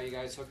around without you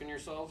guys hooking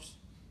yourselves?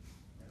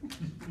 I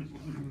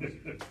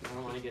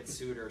don't want to get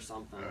sued or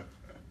something.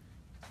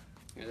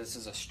 Here, this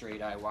is a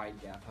straight eye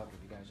wide gap hook.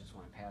 If you guys just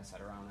want to pass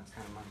that around, that's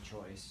kind of my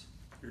choice.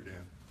 Here,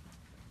 Dan.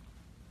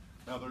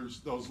 Now, there's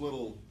those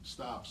little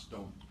stops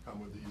don't come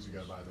with these. You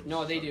got to buy those.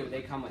 No, they do.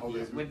 They come with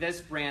these. They do? With this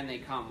brand, they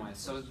come with.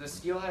 So the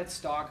steelhead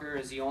stalker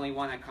is the only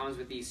one that comes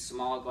with these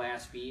small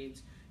glass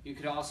beads. You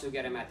could also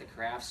get them at the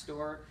craft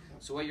store.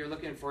 So what you're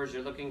looking for is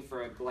you're looking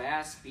for a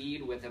glass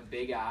bead with a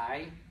big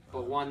eye,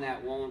 but one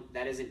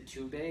that isn't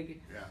too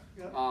big.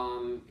 Yeah.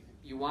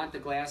 You want the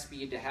glass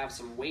bead to have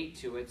some weight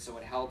to it, so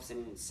it helps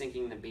in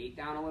sinking the bait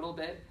down a little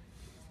bit.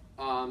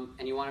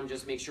 And you want to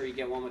just make sure you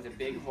get one with a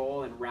big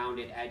hole and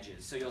rounded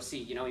edges. So you'll see,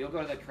 you'll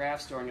go to the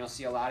craft store and you'll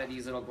see a lot of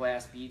these little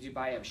glass beads you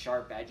buy have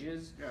sharp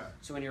edges. Yeah.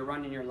 So when you're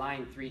running your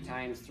line 3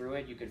 times through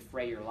it, you could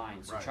fray your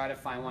line. So Right. try to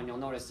find one. You'll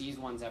notice these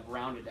ones have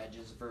rounded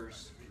edges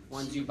versus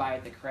ones you buy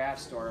at the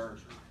craft store.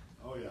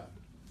 Oh, yeah.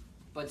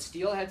 But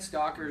steelhead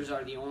stalkers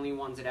are the only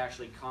ones that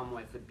actually come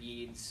with the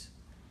beads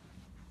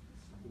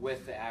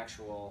with the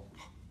actual.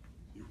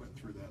 You went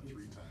through that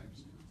 3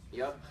 times.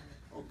 Yep.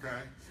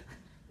 Okay.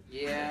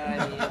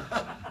 Yeah.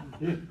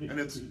 And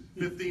it's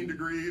 15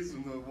 degrees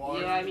in the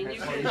water? Yeah, I mean, you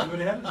Do can.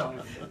 it ahead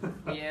of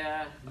time.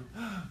 Yeah.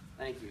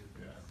 Thank you.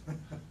 Yeah.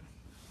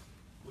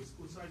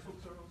 What size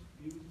hooks are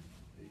those using?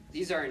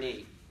 These are an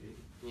 8.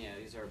 Yeah,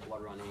 these are a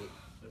blood run 8.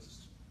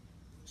 That's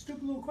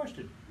Stupid little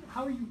question.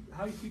 How are you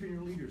keeping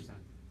your leaders then?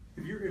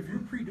 If you're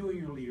pre-doing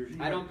your leaders,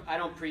 I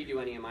don't pre-do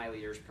any of my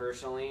leaders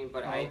personally,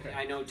 but okay.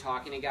 I know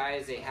talking to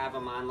guys, they have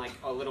them on like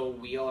a little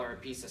wheel or a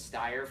piece of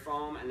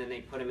styrofoam, and then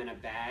they put them in a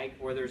bag,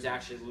 or there's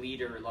actually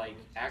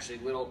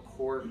little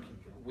cork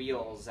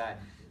wheels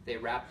that they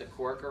wrap the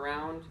cork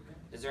around.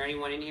 Is there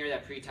anyone in here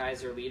that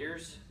pre-ties their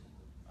leaders?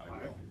 I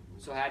will.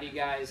 So how do you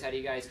guys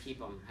keep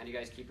them? How do you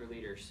guys keep your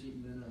leaders?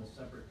 Keep them in a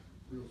separate,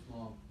 real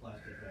small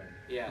plastic bag.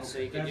 Yeah, so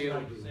you can That's do. what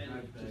I do.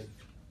 Sandwich bag.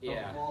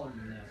 Yeah. Smaller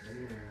than that, a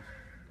little.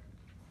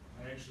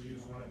 I actually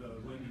use one of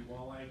the windy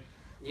walleye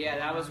Yeah,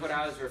 that was what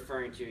I was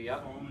referring to.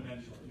 Yep. foam, and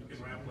then you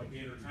can wrap like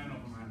 8 or 10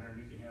 of them on there, and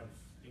you can have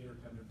 8 or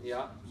 10 different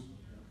Yep. systems.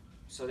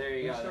 So there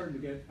you It's go.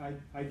 starting to get,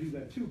 I do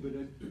that too, but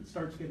it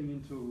starts getting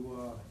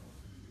into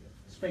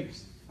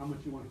space, how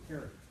much you want to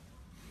carry.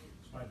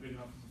 It's probably big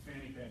enough for a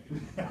fanny pack.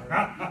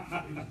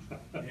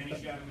 And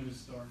he's got them in his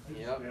store.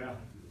 Yep. Yeah.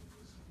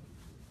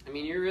 I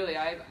mean, you're really.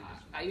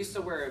 I used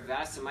to wear a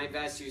vest, and my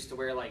vest used to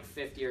wear like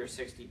 50 or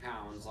 60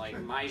 pounds.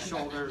 Like my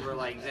shoulders were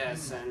like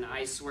this, and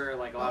I swear,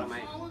 like a lot of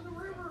my.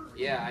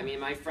 Yeah, I mean,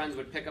 my friends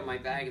would pick up my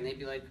bag, and they'd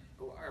be like,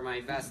 or my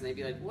vest, and they'd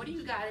be like, "What do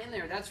you got in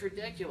there? That's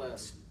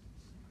ridiculous."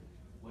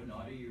 What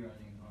knot are you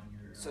running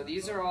on your? So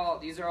these are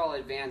all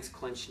advanced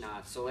clinch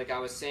knots. So like I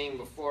was saying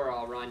before,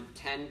 I'll run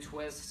 10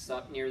 twists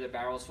up near the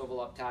barrel swivel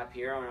up top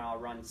here, and I'll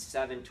run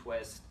 7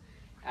 twists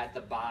at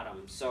the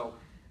bottom. So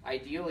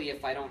ideally,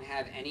 if I don't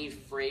have any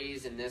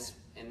frays in this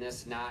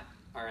knot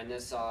or in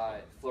this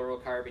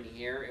fluorocarbon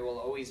here, it will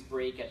always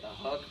break at the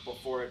hook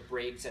before it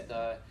breaks at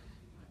the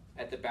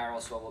barrel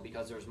swivel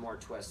because there's more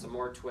twists. The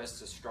more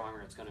twists, the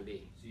stronger it's going to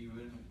be. So you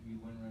wouldn't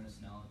run a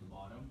snell at the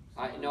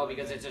bottom? No,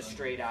 because it's a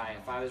straight eye.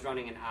 If I was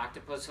running an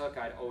octopus hook,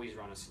 I'd always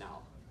run a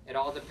snell. It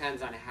all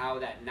depends on how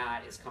that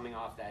knot is coming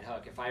off that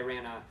hook. If I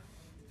ran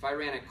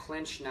a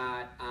clinch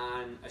knot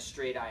on a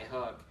straight eye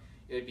hook,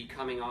 it would be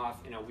coming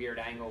off in a weird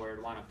angle where it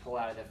would want to pull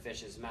out of the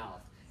fish's mouth.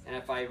 And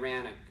if I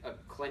ran a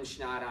clinch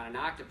knot on an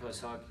octopus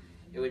hook,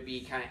 it would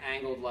be kind of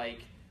angled like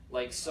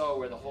so,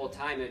 where the whole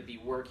time it would be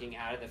working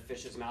out of the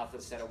fish's mouth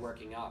instead of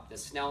working up. The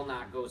snell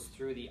knot goes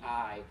through the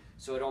eye,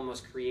 so it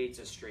almost creates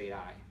a straight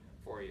eye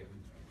for you.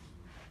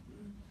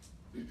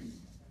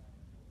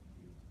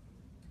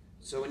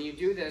 So when you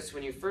do this,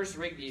 when you first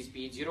rig these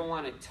beads, you don't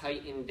want to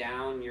tighten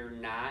down your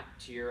knot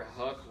to your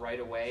hook right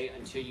away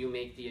until you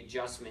make the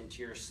adjustment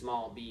to your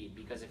small bead,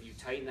 because if you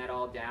tighten that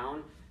all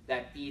down,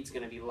 that bead's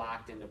going to be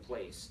locked into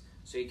place.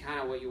 So you kind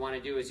of, what you want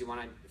to do is you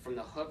want to, from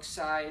the hook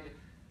side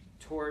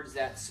towards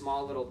that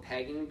small little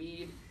pegging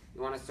bead,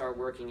 you want to start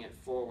working it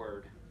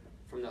forward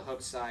from the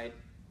hook side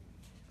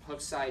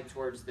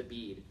towards the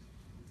bead.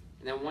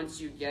 And then once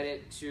you get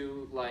it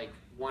to like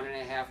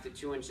 1.5 to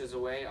 2 inches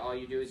away, all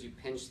you do is you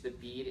pinch the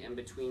bead in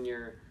between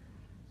your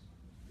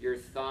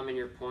thumb and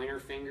your pointer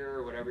finger,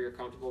 or whatever you're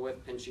comfortable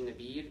with, pinching the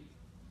bead.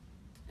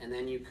 And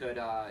then you could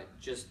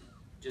just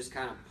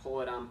kind of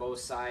pull it on both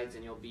sides,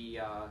 and you'll be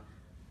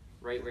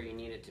right where you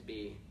need it to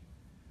be.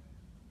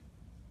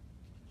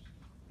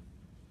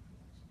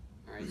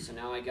 All right, so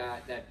now I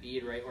got that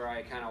bead right where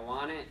I kind of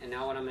want it, and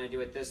now what I'm going to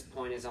do at this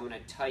point is I'm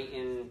going to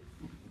tighten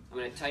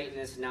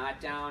this knot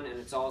down, and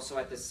it's also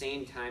at the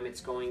same time it's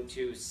going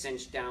to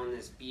cinch down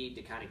this bead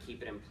to kind of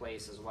keep it in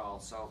place as well.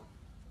 So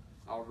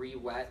I'll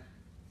re-wet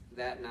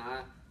that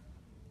knot.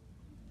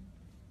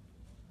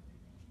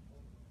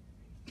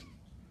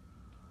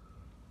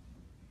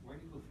 Why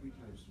do you go 3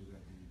 times through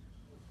that?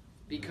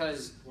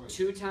 Because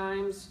two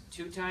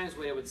times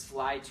when it would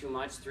slide too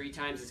much, 3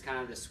 times is kind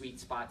of the sweet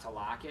spot to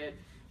lock it,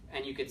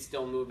 and you could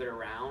still move it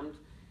around.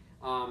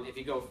 If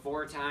you go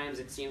 4 times,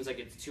 it seems like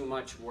it's too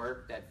much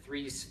work. That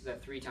three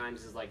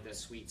times is like the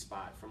sweet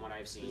spot from what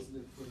I've seen. Isn't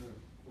it for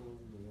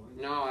the line?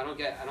 No, I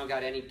don't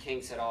got any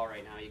kinks at all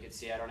right now. You can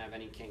see I don't have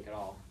any kink at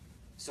all.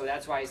 So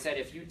that's why I said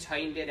if you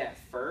tightened it at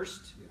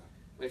first, Yeah.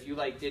 if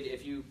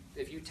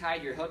you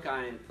tied your hook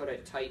on and put a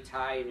tight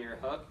tie in your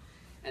hook,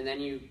 and then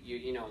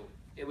you know,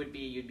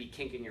 you'd be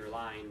kinking your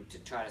line to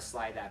try to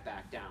slide that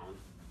back down.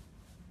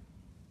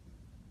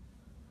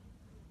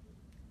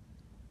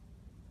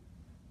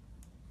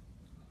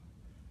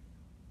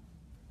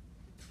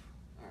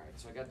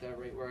 So I got that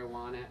right where I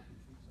want it.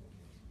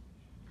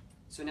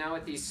 So now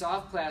with these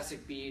soft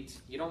plastic beads,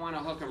 you don't want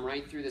to hook them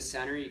right through the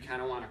center. You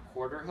kind of want to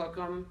quarter hook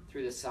them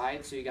through the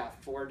side, so you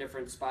got 4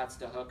 different spots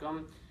to hook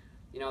them.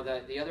 You know,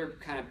 the other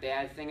kind of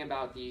bad thing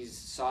about these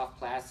soft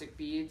plastic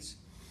beads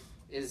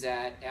is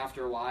that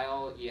after a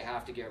while you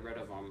have to get rid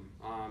of them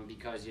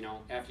because, you know,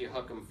 after you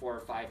hook them 4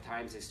 or 5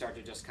 times, they start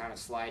to just kind of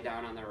slide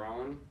down on their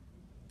own.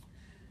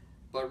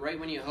 But right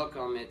when you hook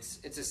them, it's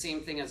the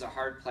same thing as a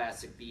hard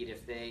plastic bead.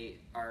 If they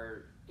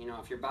are, you know,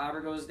 if your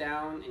bobber goes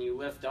down and you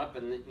lift up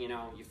and, you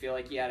know, you feel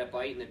like you had a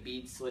bite and the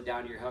bead slid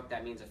down to your hook,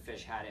 that means a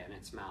fish had it in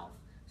its mouth.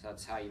 So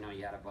that's how you know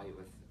you had a bite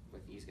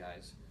with these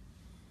guys.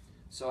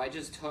 So I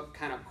just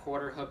kind of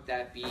quarter hook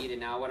that bead, and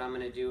now what I'm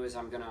going to do is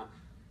I'm going to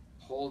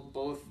hold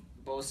both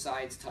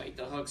sides tight,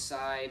 the hook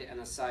side and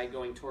the side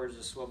going towards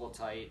the swivel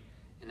tight,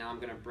 and now I'm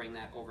going to bring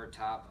that over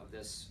top of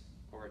this.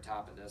 I'm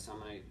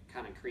going to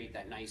kind of create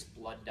that nice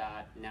blood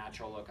dot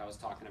natural look I was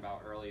talking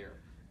about earlier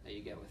that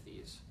you get with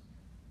these.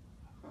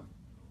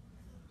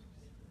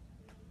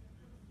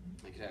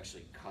 I could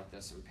actually cut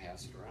this and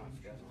pass it around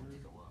if you guys want to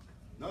take a look.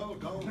 No,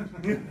 don't.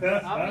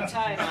 I'll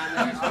retie it on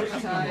there. I'll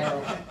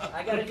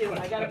retie it.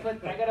 I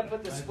gotta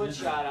put the split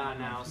shot on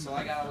now, so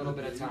I got a little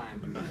bit of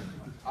time.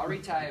 I'll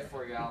retie it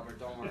for you, Albert.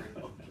 Don't worry.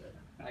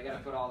 I gotta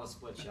put all the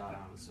split shot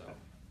on, so.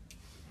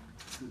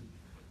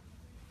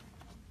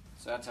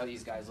 So that's how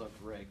these guys look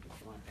rigged.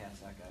 If you want to pass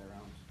that guy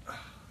around.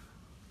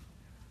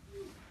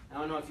 I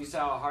don't know if you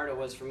saw how hard it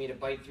was for me to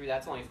bite through.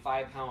 That's only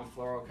 5-pound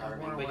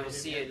fluorocarbon, but you'll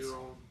see it's.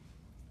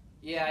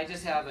 Yeah, I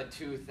just have a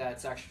tooth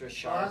that's extra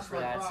sharp for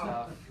that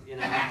stuff. You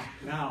know,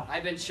 Now,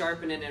 I've been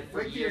sharpening it for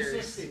Wait till you're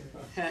years. 60.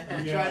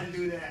 Try to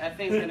do that. That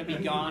thing's gonna be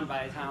gone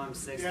by the time I'm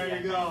 60. There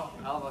you go.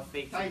 I'll have a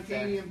fake tooth there.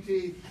 Titanium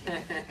teeth.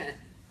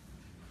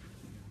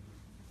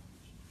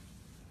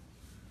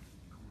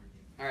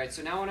 All right,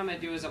 so now what I'm gonna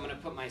do is I'm gonna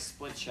put my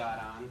split shot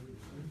on.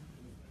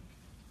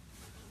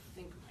 I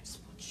think my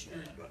split shot.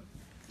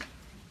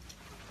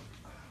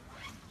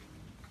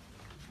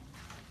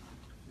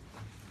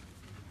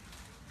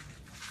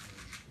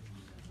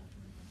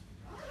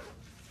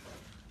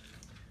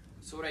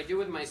 So what I do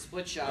with my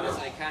split shot is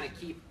I kind of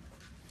keep,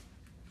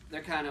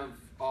 they're kind of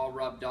all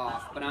rubbed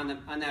off, but on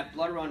that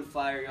blood run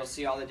flyer you'll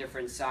see all the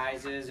different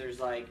sizes. There's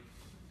like,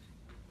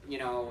 you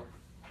know,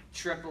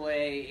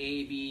 AAA,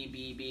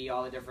 AB, BB,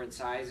 all the different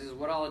sizes.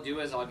 What I'll do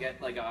is I'll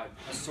get like a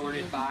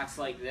sorted box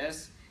like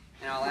this,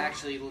 and I'll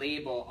actually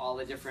label all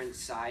the different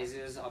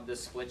sizes of the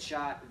split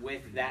shot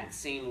with that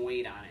same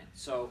weight on it.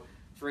 So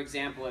for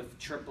example, if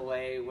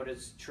AAA, what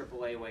does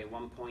AAA weigh,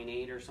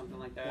 1.8 or something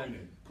like that?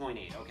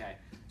 0.8, okay.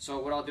 So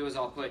what I'll do is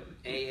I'll put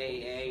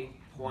AAA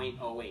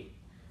 0.08.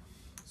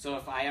 So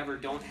if I ever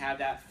don't have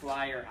that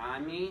flyer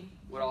on me,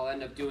 what I'll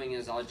end up doing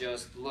is I'll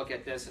just look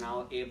at this and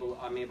I'm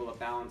able to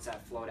balance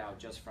that float out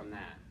just from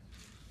that.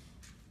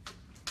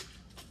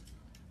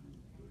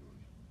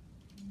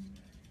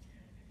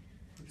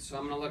 So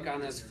I'm going to look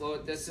on this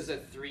float. This is a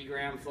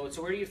 3-gram float.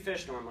 So where do you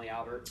fish normally,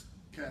 Albert?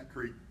 Cat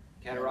Creek.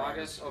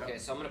 Cattaraugus? Okay, Yep.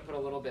 so I'm going to put a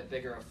little bit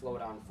bigger a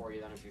float on for you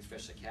than if you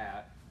fish a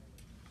cat.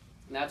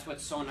 And that's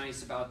what's so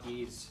nice about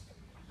these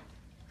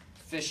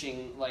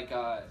fishing, like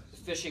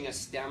fishing a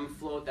stem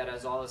float that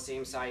has all the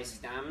same size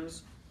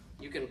stems.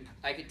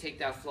 I could take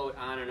that float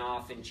on and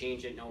off and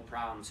change it no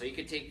problem. So you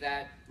could take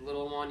that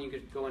little one, you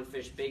could go and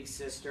fish Big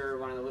Sister,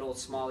 one of the little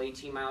small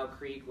 18-mile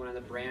creek, one of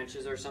the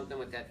branches or something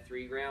with that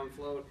 3-gram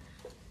float.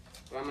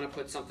 But I'm going to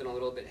put something a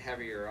little bit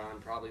heavier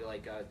on, probably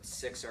like a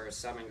 6 or a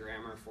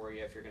 7-grammer for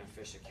you if you're going to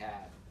fish a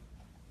cat.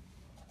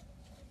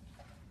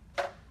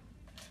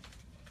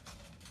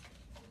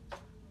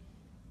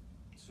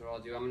 So what I'll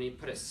do, I'm going to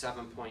put a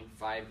 7.5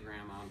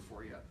 gram on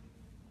for you.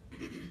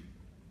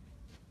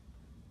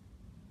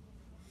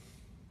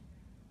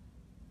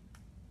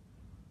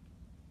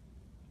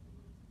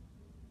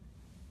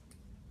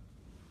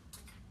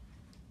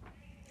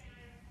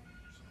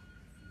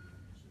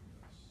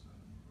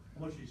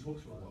 How much these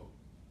hooks were?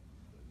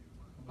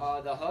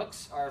 The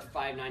hooks are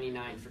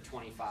 $5.99 for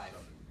 25.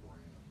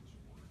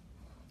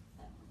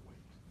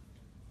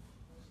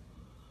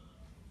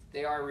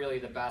 They are really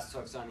the best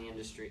hooks in the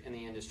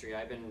industry.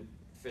 I've been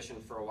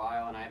fishing for a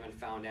while and I haven't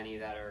found any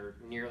that are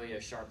nearly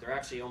as sharp. They're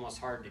actually almost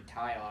hard to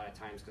tie a lot of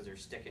times because they're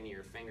sticking to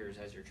your fingers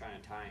as you're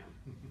trying to tie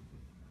them.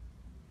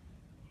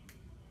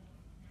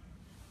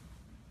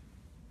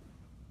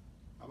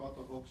 How about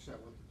the hook set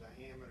with the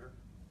diameter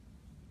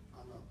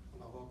on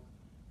the hook?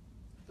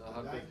 The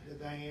hook with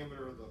The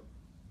diameter of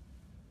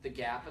the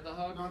gap of the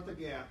hook? not the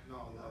gap,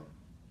 no,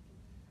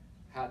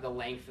 How the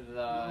length of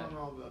the...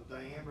 no, the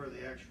diameter of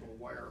the actual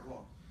wire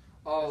hook.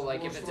 Oh, It's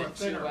like if supposed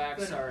it's a to be 2X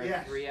thinner. or a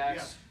Yes, 3X?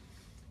 yes.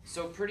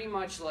 So pretty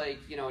much like,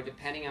 you know,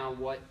 depending on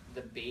what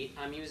the bait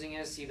I'm using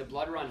is, see the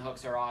blood run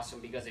hooks are awesome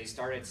because they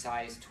start at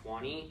size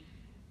 20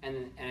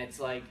 and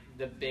it's like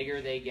the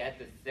bigger they get,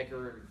 the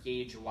thicker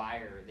gauge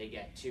wire they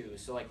get too.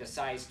 So like the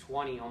size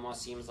 20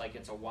 almost seems like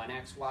it's a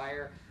 1X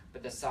wire,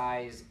 but the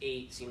size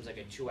 8 seems like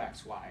a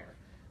 2X wire.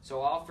 So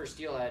all for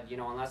steelhead, you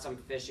know, unless I'm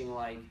fishing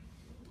like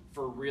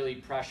for really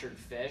pressured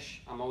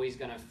fish, I'm always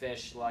gonna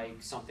fish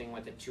like something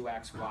with a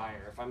 2X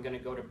wire. If I'm gonna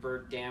go to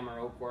Burt Dam or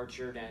Oak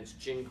Orchard and it's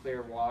gin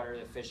clear water,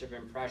 the fish have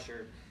been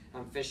pressured,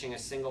 I'm fishing a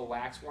single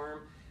wax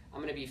worm,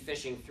 I'm gonna be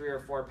fishing 3 or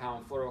 4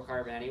 pound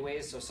fluorocarbon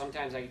anyways, so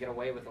sometimes I can get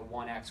away with a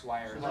 1X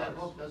wire So that hook.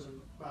 hook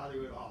doesn't bother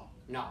you at all?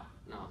 No,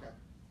 no. Okay.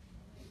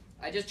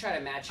 I just try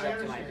to match it I up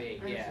to my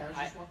understand, bait, I yeah.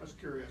 understand. I was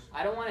curious.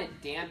 I don't want to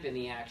dampen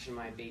the action of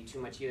my bait too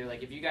much either.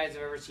 Like if you guys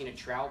have ever seen a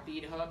trout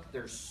bead hook,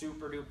 they're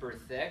super duper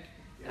thick,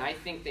 and I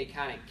think they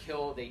kind of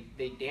kill. They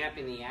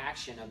dampen the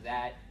action of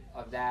that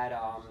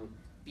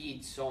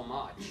bead so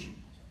much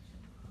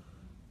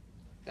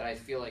that I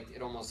feel like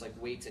it almost like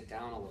weights it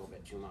down a little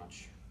bit too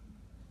much.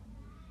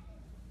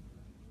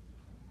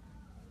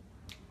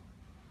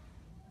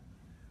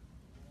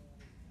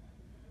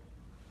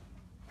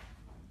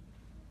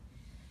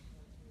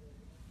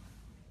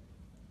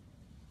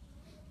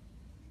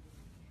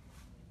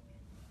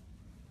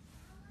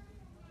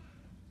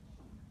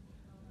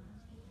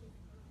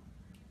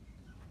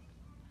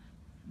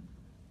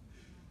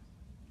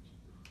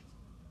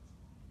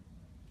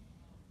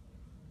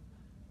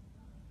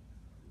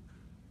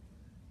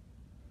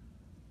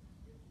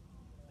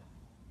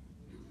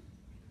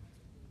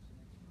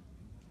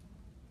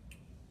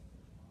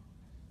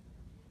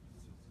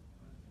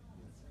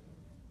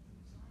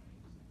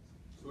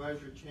 So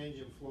as you're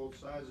changing float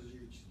sizes,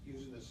 you're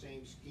using the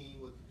same scheme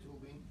with the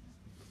tubing?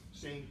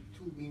 Same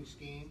tubing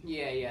scheme?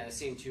 Yeah, the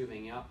same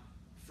tubing. Yep.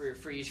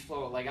 For each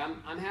float, like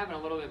I'm having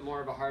a little bit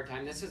more of a hard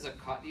time. This is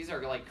these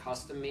are like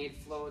custom made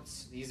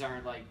floats. These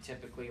aren't like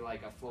typically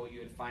like a float you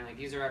would find. Like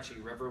these are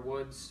actually river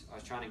woods. I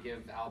was trying to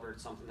give Albert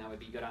something that would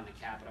be good on the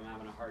cap, but I'm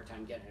having a hard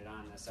time getting it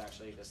on this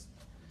actually this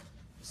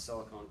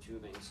silicone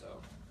tubing. So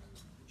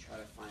try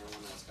to find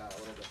one that's got a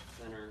little bit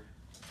thinner.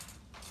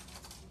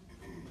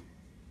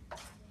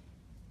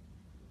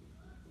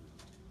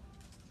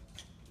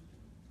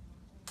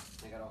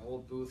 I got a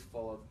whole booth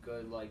full of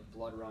good like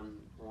blood run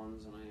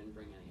ones, and I didn't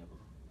bring any of them.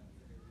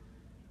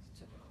 It's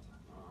typical.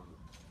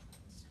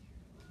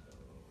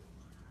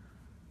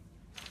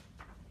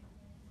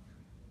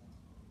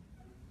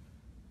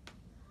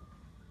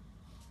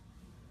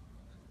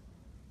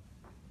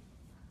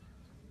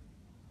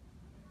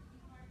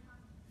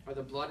 Are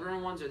the blood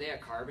run ones, are they a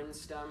carbon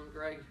stem,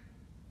 Greg?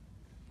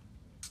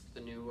 The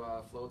new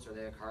floats, are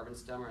they a carbon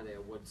stem or are they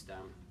a wood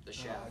stem? The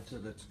shaft?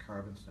 It's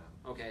carbon stem.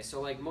 Okay,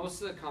 so like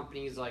most of the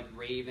companies like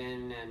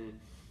Raven and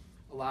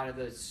a lot of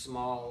the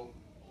small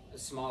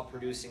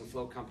producing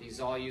float companies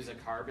all use a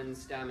carbon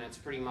stem, and it's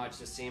pretty much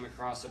the same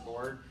across the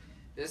board.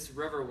 This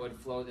Riverwood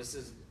float, this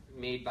is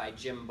made by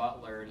Jim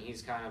Butler, and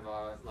he's kind of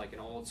like an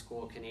old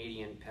school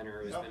Canadian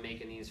pinner who's been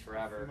making these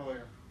forever.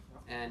 Familiar.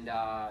 And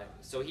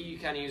so he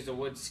kind of used a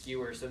wood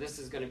skewer, so this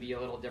is going to be a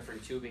little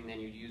different tubing than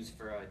you'd use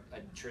for a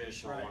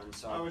traditional Right. one.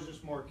 So I was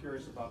just more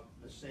curious about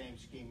the same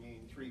scheme,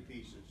 meaning 3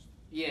 pieces.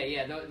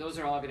 yeah, those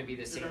are all going to be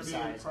the same gonna be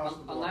size. across the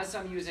board. Unless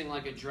I'm using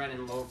like a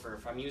Drennan loafer.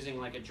 If I'm using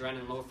like a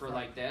Drennan loafer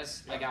like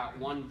this, I got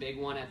one big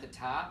one at the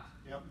top,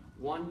 Yep.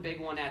 one big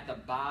one at the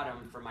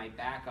bottom for my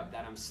backup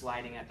that I'm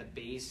sliding at the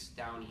base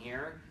down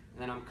here,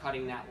 and then I'm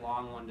cutting that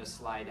long one to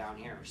slide down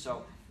here.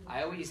 So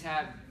I always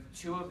have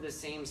 2 of the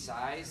same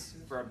size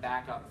for a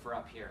backup for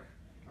up here,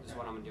 is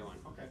what I'm doing.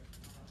 Okay.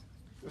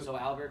 So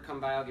Albert, come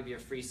by, I'll give you a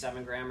free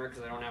 7 grammer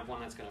because I don't have one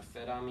that's going to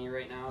fit on me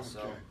right now. So,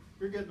 Okay.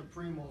 You're getting the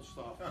primo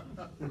stuff.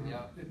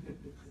 yeah.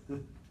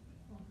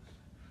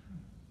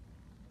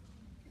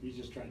 He's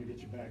just trying to get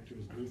you back to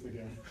his booth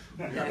again.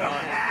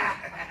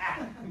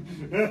 I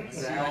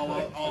see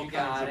all You kinds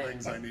got of it.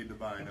 things I need to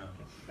buy now.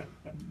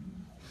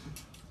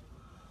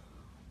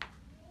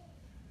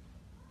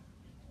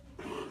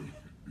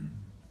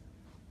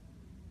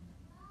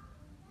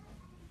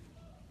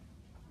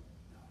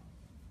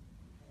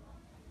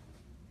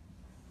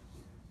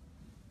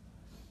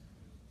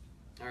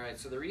 Alright,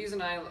 so the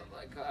reason I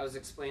was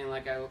explaining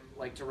I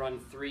like to run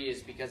 3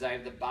 is because I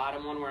have the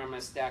bottom one where I'm going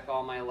to stack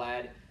all my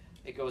lead.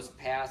 It goes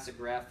past a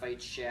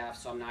graphite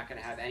shaft, so I'm not going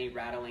to have any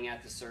rattling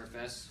at the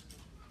surface.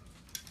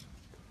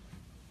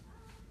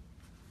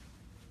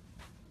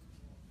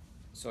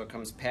 So it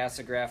comes past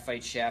a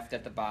graphite shaft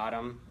at the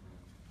bottom.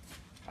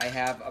 I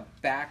have a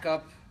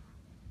backup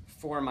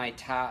for my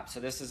top. So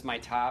this is my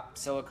top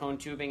silicone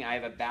tubing. I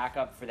have a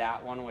backup for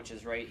that one, which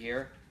is right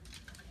here.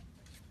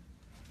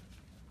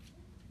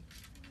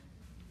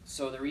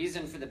 So the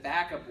reason for the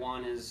backup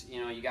one is,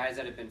 you know, you guys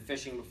that have been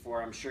fishing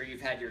before, I'm sure you've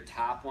had your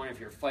top one.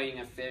 If you're fighting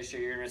a fish or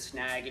you're in a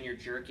snag and you're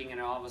jerking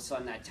and all of a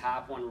sudden that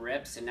top one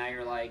rips and now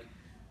you're like,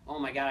 oh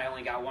my God, I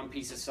only got 1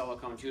 piece of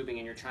silicone tubing,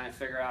 and you're trying to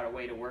figure out a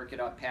way to work it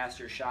up past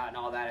your shot and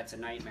all that. It's a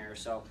nightmare.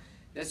 So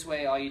this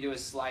way, all you do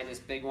is slide this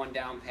big one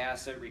down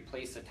past it,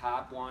 replace the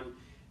top one,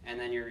 and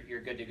then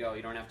you're good to go.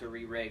 You don't have to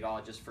re-rig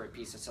all just for a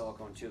piece of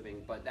silicone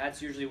tubing. But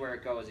that's usually where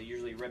it goes. It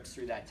usually rips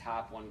through that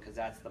top one because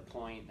that's the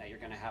point that you're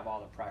going to have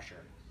all the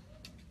pressure.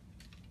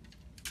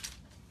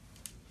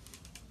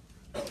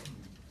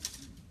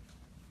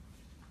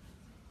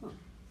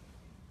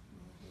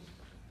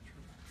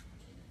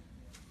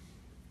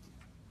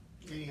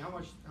 Danny, how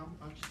much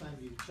time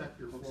do you check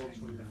your floats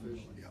when you're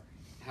fishing? Yep.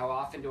 how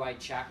often do I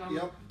check them?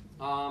 Yep.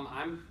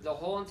 I'm the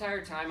whole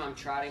entire time I'm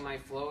trotting my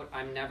float,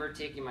 I'm never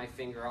taking my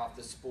finger off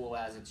the spool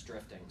as it's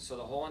drifting. So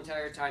the whole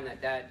entire time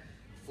that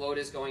float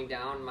is going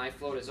down, my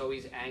float is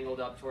always angled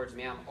up towards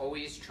me. I'm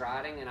always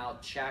trotting, and I'll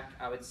check,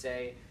 I would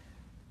say,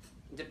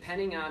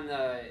 depending on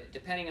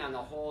the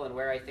hole and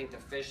where I think the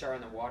fish are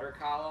in the water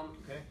column.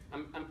 Okay.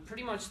 I'm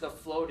pretty much, the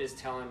float is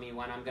telling me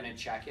when I'm gonna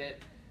check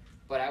it.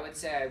 But I would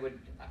say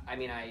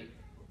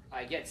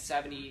I get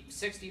 60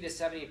 to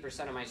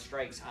 70% of my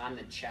strikes on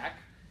the check.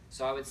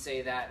 So I would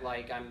say that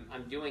like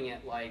I'm doing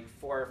it like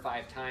 4 or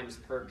 5 times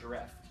per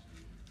drift.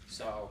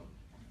 So,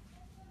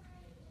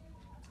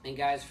 and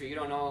guys, for you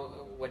don't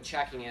know what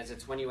checking is,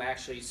 it's when you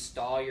actually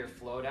stall your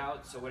float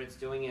out. So what it's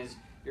doing is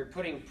you're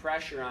putting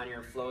pressure on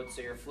your float,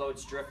 so your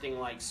float's drifting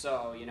like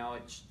so. You know,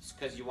 it's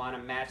because you want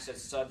to match the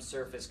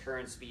subsurface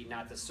current speed,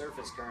 not the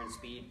surface current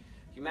speed.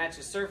 If you match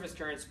the surface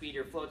current speed,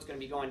 your float's going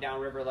to be going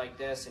downriver like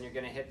this, and you're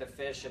going to hit the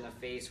fish in the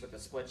face with a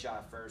split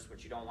shot first,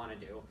 which you don't want to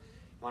do. You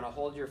want to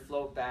hold your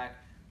float back,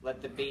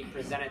 let the bait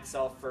present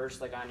itself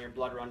first, like on your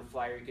blood run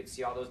flyer. You can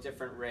see all those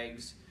different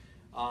rigs.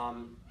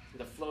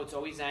 The float's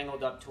always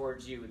angled up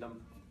towards you.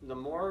 The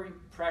more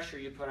pressure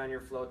you put on your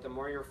float, the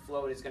more your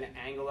float is going to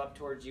angle up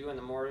towards you, and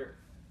the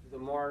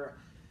more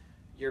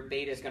your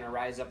bait is going to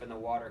rise up in the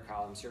water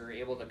column. So you're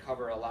able to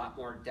cover a lot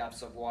more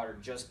depths of water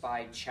just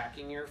by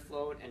checking your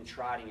float and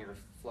trotting your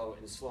float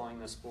and slowing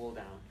the spool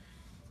down.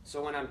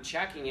 So when I'm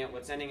checking it,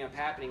 what's ending up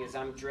happening is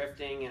I'm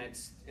drifting, and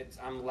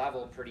I'm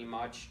level pretty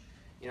much.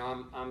 You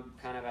know, I'm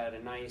kind of at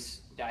a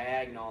nice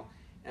diagonal,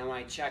 and when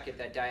I check it,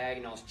 that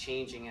diagonal is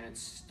changing, and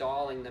it's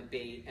stalling the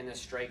bait in the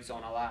strike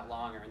zone a lot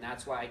longer, and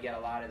that's why I get a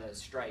lot of the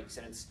strikes.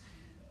 And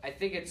I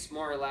think it's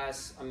more or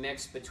less a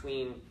mix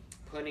between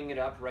putting it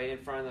up right in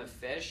front of the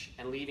fish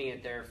and leaving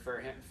it there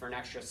for an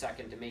extra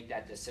second to make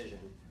that decision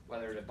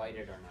whether to bite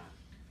it or not.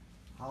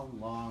 How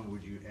long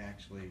would you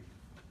actually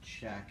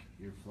check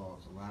your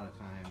floats? A lot of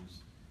times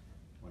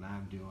when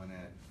I'm doing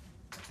it,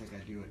 I think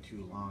I do it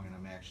too long, and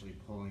I'm actually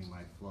pulling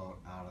my float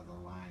out of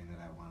the line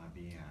that I want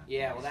to be on.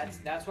 Yeah, well,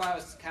 that's why I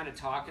was kind of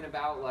talking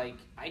about, like,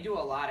 I do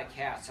a lot of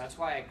casts. That's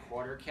why I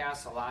quarter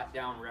cast a lot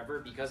downriver,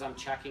 because I'm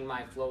checking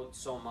my float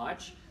so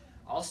much.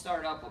 I'll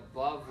start up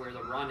above where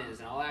the run is,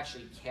 and I'll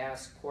actually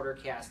quarter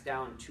cast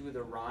down to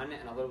the run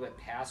and a little bit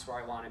past where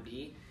I want to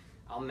be.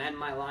 I'll mend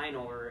my line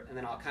over, and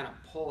then I'll kind of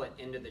pull it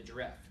into the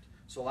drift.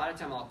 So a lot of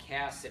time I'll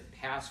cast it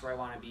past where I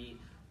want to be,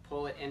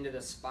 pull it into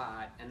the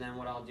spot, and then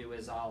what I'll do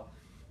is I'll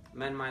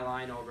mend my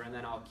line over, and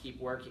then I'll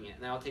keep working it.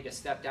 And then I'll take a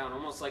step down,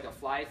 almost like a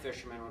fly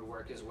fisherman would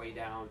work his way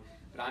down,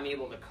 but I'm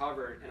able to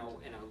cover it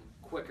in a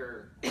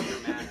quicker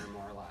manner,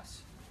 more or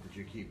less. But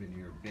you're keeping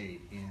your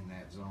bait in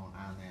that zone,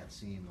 on that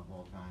seam the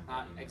whole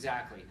time.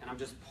 Exactly, and I'm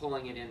just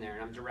pulling it in there,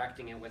 and I'm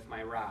directing it with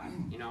my rod.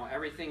 You know,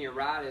 everything your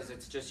rod is,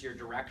 it's just your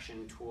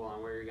direction tool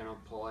on where you're going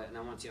to pull it, and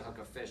then once you hook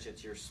a fish,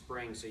 it's your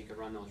spring, so you can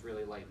run those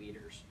really light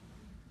leaders.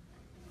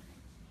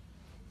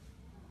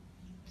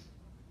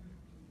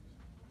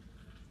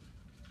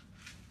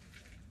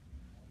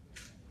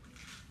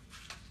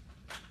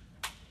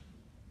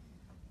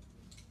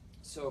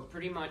 So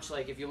pretty much,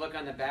 like, if you look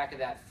on the back of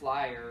that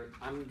flyer,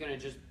 I'm gonna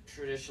just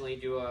traditionally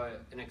do a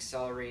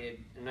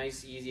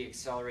nice easy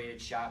accelerated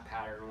shot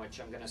pattern,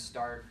 which I'm gonna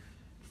start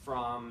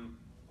from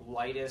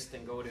lightest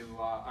and go to,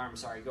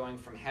 going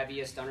from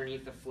heaviest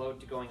underneath the float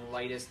to going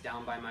lightest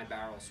down by my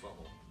barrel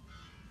swivel.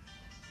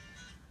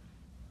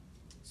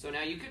 So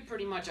now you could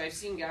pretty much, I've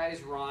seen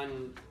guys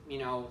run, you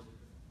know,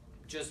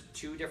 just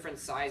 2 different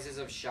sizes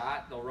of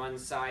shot. They'll run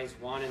size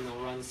 1 and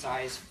they'll run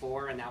size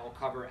 4, and that will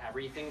cover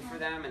everything for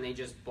them, and they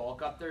just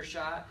bulk up their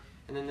shot.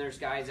 And then there's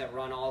guys that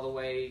run all the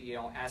way, you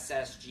know,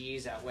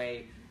 SSGs that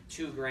weigh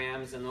 2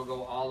 grams, and they'll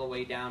go all the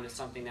way down to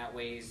something that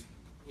weighs,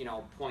 you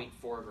know,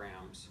 0.4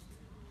 grams.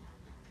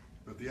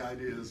 But the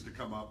idea is to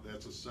come up,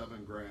 that's a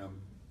 7-gram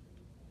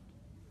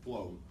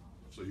float,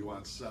 so you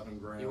want 7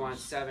 grams. You want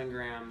 7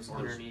 grams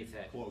underneath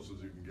it. Close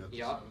as you can get to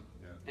Yep. 7.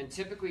 And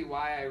typically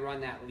why I run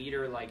that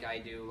leader like I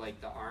do,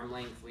 like the arm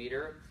length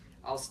leader,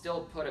 I'll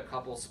still put a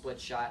couple split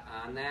shot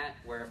on that,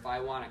 where if I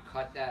want to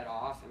cut that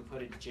off and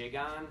put a jig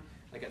on,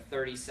 like a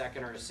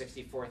 32nd or a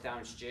 64th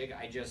ounce jig,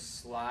 I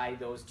just slide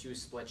those 2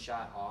 split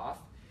shot off,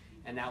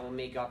 and that will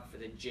make up for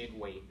the jig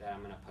weight that I'm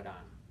going to put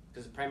on.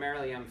 Because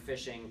primarily I'm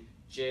fishing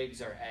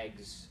jigs or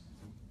eggs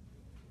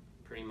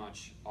pretty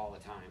much all the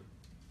time.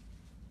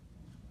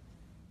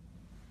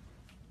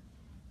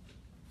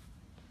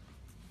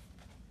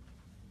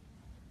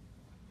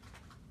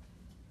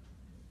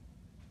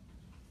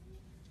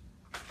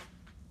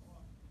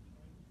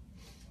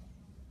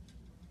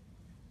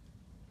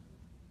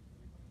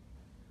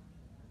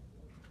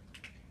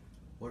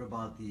 What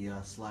about the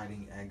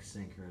sliding egg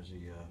sinkers? Are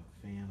you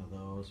a fan of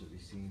those? Have you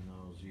seen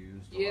those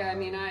used? Yeah, I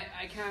mean, I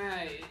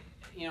kind of,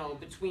 you know,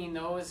 between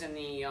those and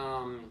the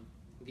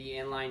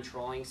inline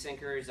trolling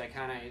sinkers, I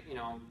kind of, you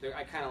know,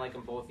 I kind of like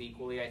them both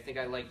equally. I think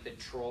I like the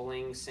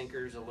trolling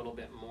sinkers a little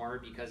bit more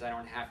because I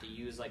don't have to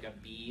use like a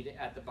bead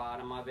at the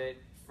bottom of it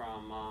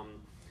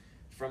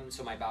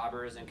so my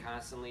bobber isn't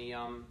constantly,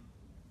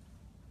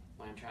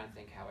 when I'm trying to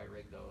think how I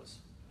rig those.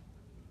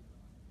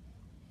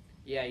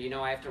 Yeah, you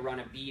know I have to run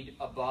a bead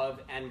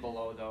above and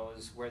below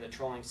those, where the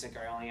trolling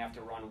sinker I only have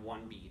to run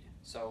one bead.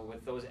 So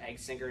with those egg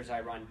sinkers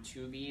I run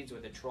 2 beads,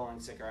 with the trolling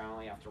sinker I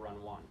only have to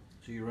run 1.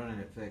 So you're running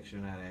it fixed,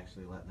 you're not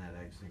actually letting that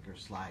egg sinker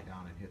slide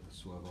down and hit the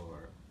swivel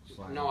or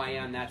slide. No, I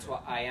am. That's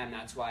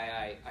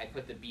why I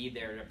put the bead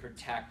there to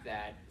protect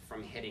that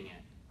from hitting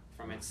it,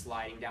 from it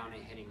sliding down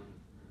and hitting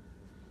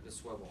the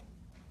swivel.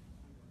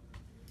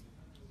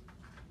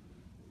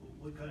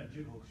 What kind of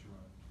jig hooks you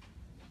run?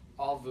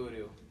 All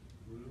Voodoo.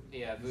 Voodoo?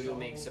 Yeah, You Voodoo sell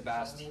makes them- the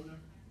best. sell them there?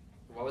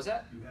 What was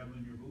that? You have them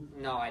in your booth?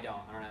 No, I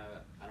don't. I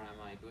don't have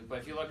my booth. But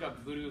if you look up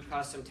Voodoo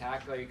Custom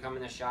Tackle, you come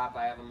in the shop,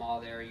 I have them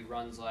all there. He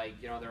runs like,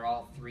 you know, they're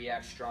all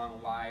 3x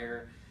strong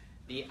wire.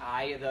 The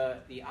eye of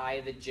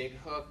the jig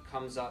hook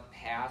comes up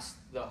past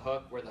the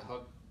hook where the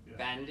hook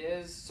bend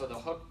is. So the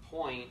hook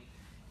point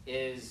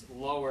is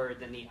lower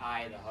than the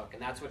eye of the hook,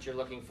 and that's what you're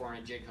looking for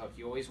in a jig hook.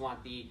 You always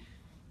want the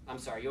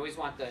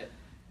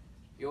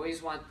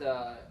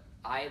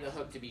eye of the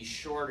hook to be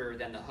shorter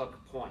than the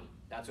hook point.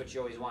 That's what you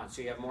always want,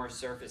 so you have more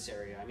surface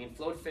area. I mean,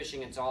 float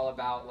fishing, it's all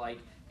about like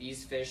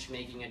these fish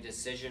making a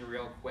decision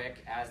real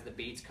quick as the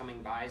bait's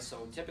coming by,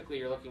 so typically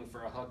you're looking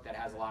for a hook that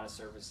has a lot of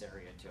surface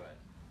area to it.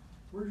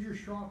 Where's your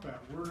shop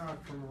at? We're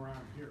not from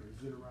around here.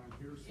 Is it around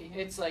here somewhere?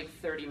 It's like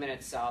 30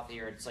 minutes south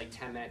here. It's like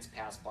 10 minutes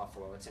past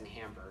Buffalo. It's in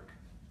Hamburg,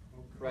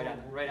 Okay.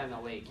 right on the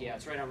lake. Yeah,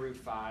 it's right on Route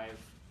 5.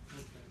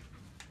 Okay.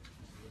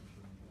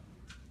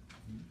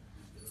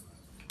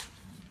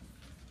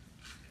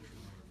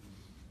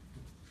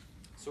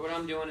 So what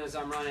I'm doing is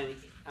I'm running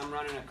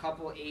a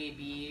couple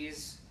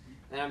ABs,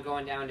 then I'm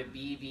going down to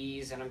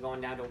BBs, and I'm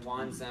going down to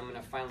 1s, and I'm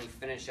going to finally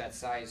finish at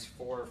size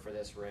 4 for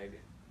this rig.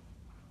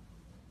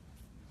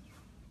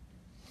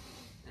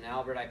 And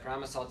Albert, I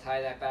promise I'll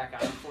tie that back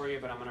on for you,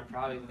 but I'm going to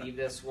probably leave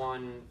this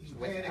one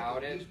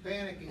without it. He's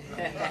panicking.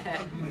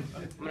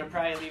 I'm going to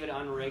probably leave it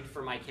unrigged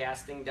for my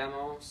casting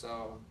demo,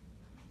 so.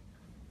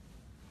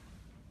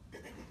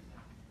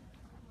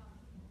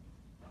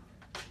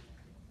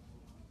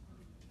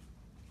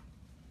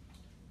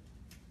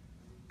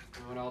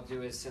 And what I'll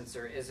do is, since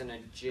there isn't a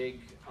jig,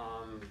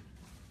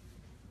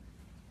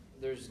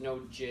 there's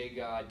no jig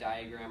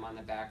diagram on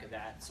the back of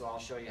that, so I'll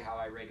show you how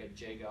I rig a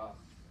jig up.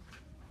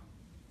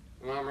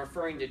 And when I'm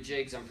referring to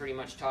jigs, I'm pretty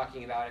much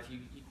talking about if you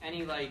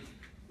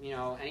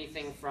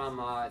anything from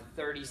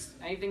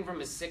anything from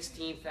a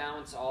 16th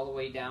ounce all the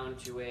way down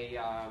to a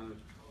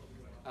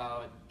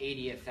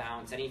 80th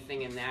ounce,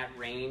 anything in that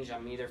range.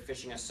 I'm either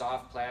fishing a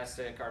soft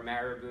plastic or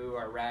marabou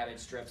or rabbit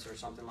strips or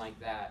something like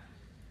that.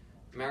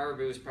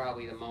 Marabou is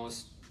probably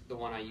the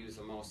one I use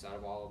the most out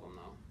of all of them,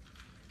 though.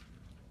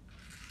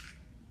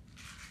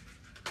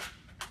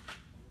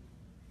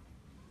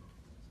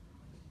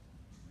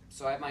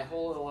 So I have my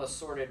whole little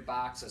assorted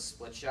box of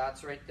split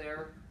shots right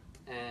there,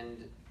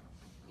 and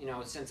you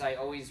know, since I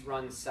always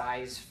run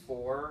size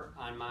 4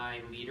 on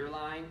my leader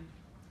line,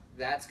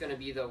 that's going to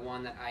be the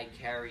one that I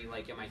carry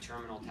like in my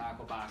terminal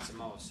tackle box the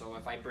most. So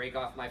if I break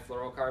off my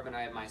fluorocarbon,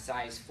 I have my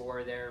size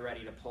 4 there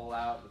ready to pull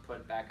out and put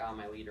it back on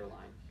my leader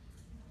line.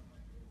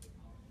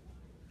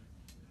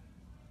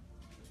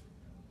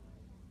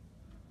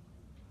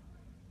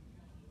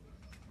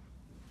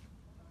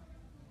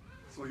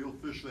 So you'll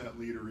fish that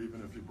leader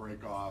even if you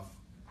break off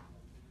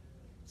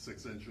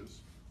 6 inches?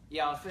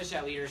 Yeah, I'll fish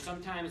that leader.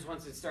 Sometimes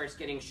once it starts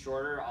getting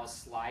shorter, I'll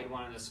slide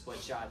one of the split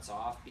shots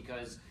off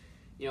because,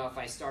 you know, if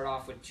I start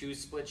off with 2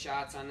 split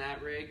shots on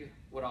that rig,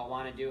 what I'll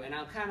want to do, and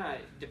I'll kind of,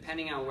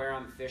 depending on where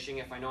I'm fishing,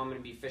 if I know I'm going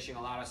to be fishing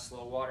a lot of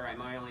slow water, I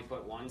might only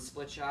put 1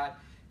 split shot.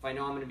 If I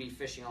know I'm going to be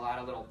fishing a lot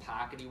of little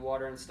pockety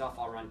water and stuff,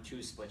 I'll run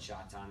 2 split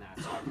shots on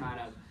that. So I kind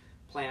of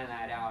plan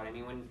that out. I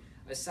mean, when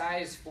a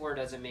size 4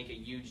 doesn't make a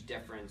huge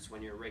difference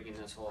when you're rigging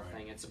this whole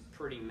thing. It's a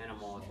pretty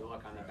minimal if you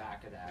look on the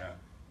back of that. Yeah.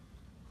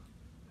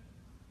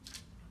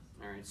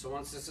 Alright, so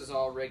once this is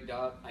all rigged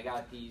up, I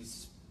got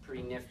these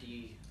pretty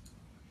nifty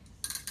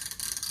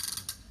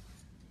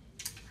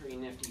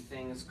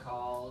things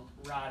called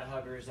rod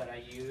huggers that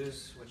I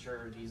use, which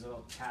are these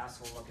little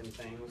tassel looking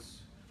things.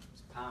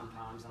 It's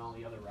pom-poms and all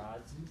the other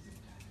rods.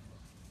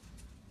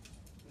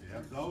 You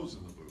have those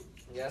in the booth.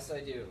 Yes, I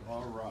do.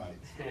 All right.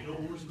 You know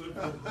what works good for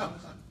those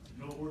ones?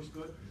 You know what works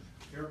good?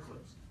 Hair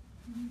clips.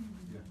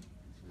 Yeah.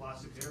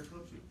 Plastic hair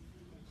clips.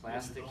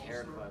 Plastic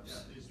hair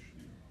clips. Yeah,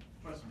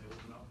 trust me, they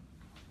open up.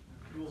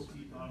 Little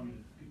teeth on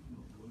them,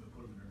 people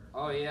put them in their hair.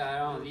 Oh yeah, I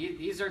don't.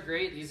 These are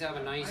great. These have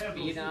a nice I have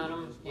bead those on too,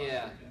 them. those plastic,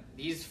 Yeah. yeah.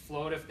 These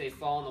float if they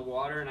fall in the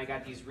water, and I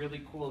got these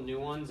really cool new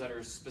ones that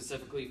are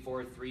specifically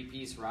for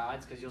 3-piece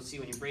rods, because you'll see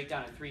when you break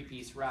down a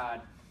 3-piece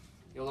rod,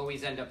 you'll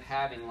always end up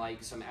having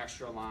like some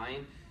extra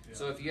line. Yeah.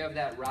 So if you have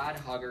that rod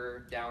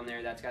hugger down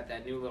there that's got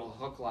that new little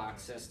hook lock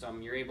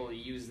system, you're able to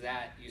use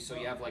that. So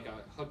you have like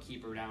a hook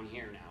keeper down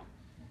here now,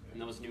 Okay.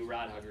 and those new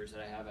rod huggers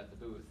that I have at the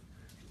booth,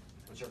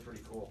 which are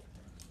pretty cool.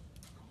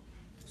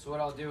 So what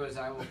I'll do is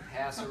I will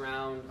pass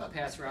around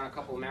a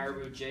couple of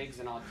marabou jigs,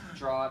 and I'll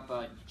draw up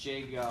a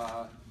jig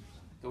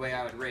the way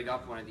I would rig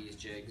up one of these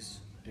jigs.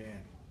 Dan,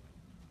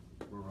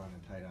 we're running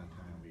tight on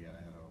time, we gotta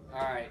head over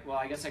there. All right. Well,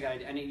 I guess I got.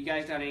 You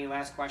guys got any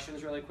last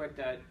questions, really quick,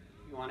 that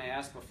you want to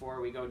ask before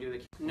we go do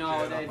the?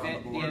 No,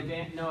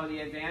 the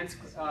advanced.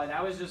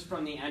 That was just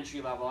from the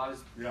entry level. I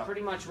was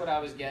pretty much what I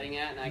was getting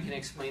at, and I can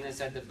explain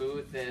this at the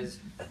booth. Is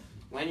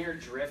when you're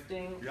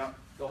drifting,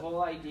 the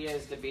whole idea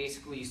is to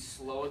basically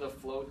slow the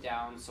float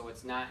down so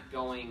it's not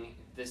going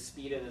the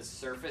speed of the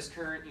surface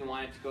current. You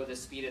want it to go the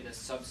speed of the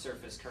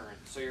subsurface current.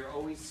 So you're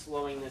always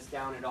slowing this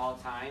down at all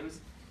times.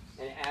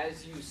 And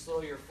as you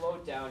slow your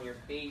float down, your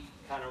bait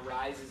kind of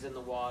rises in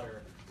the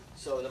water.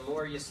 So the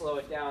more you slow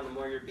it down, the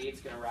more your bait's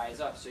going to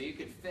rise up. So you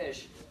could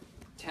fish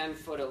 10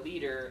 foot a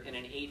leader in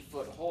an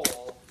 8-foot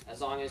hole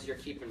as long as you're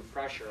keeping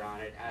pressure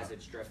on it as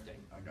it's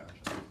drifting. I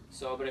gotcha.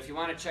 So, but if you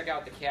want to check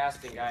out the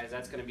casting, guys,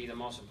 that's going to be the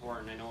most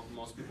important. I know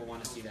most people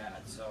want to see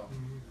that. So.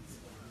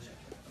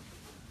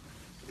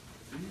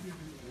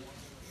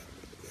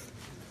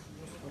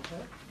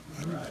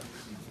 All right.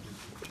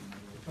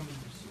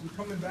 You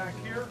coming back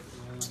here?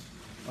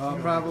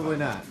 Probably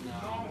not. No,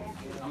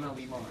 I'm going to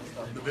leave all my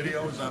stuff. The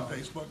video is on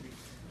Facebook?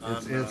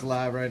 It's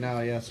live right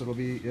now. Yes, it'll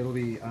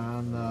be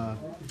on the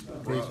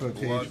Facebook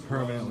page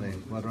permanently.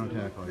 Blood Run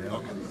Tackle. Yeah.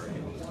 Okay,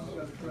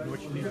 great.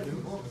 What you need to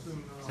do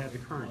is add the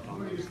current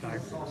on those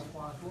diagrams.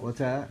 What's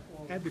that?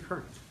 Add the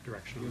current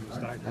direction on those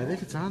diagrams. I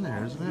think it's on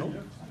there, isn't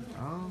it?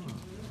 Oh.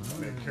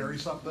 May I carry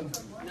something?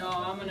 No,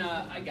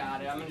 I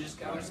got it. I'm just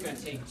gonna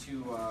take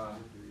two of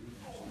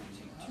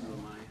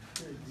my.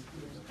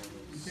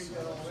 You take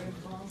that all in,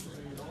 Tom, so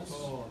you don't.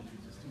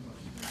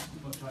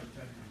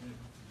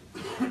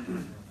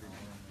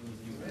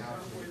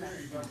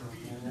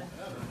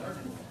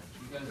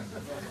 Because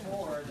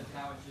before the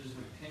pouches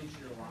would pinch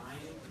your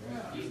line.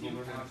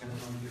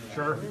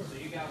 Sure. So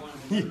you got one.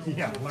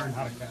 Yeah, learn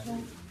how to catch.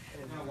 I'm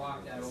gonna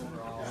walk that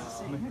over all.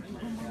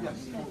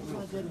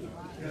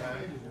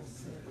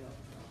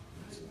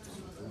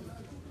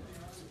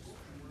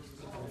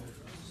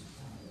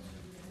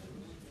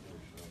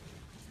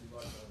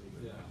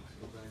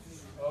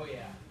 Oh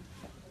yeah.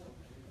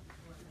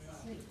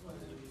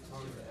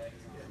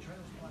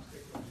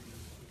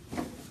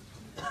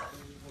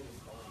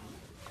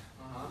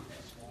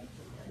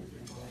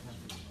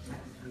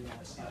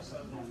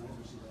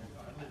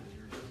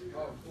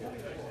 Oh, cool.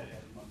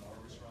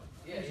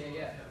 Yeah.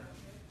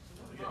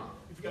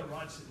 If you got a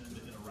rod sitting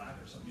in a rack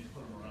or something, you just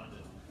put them around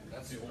it.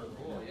 That's super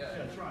cool, yeah.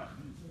 Yeah, try it.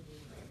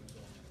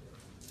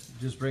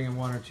 Just bringing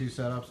one or two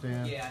setups,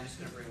 Dan? Yeah, I'm just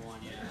gonna bring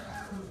one, yeah.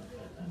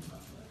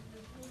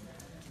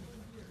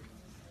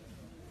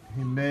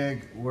 Hey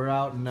Mig, we're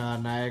out in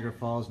Niagara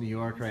Falls, New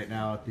York right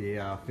now at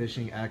the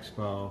Fishing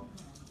Expo,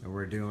 and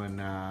we're doing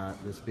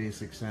this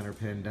basic center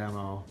pin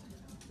demo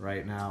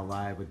right now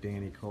live with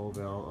Danny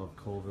Colville of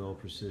Colville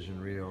Precision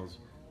Reels.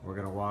 We're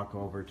going to walk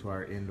over to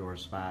our indoor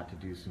spot to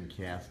do some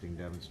casting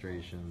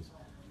demonstrations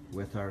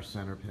with our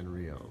center pin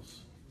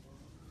reels.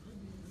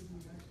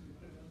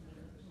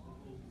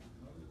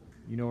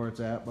 You know where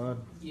it's at,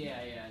 bud? Yeah,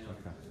 I know.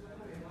 Okay.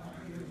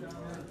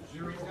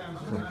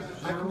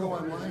 I can go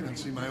online and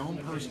see my own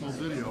personal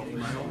video from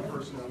my own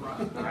personal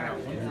rod.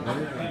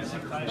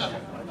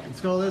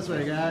 Let's go this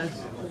way, guys.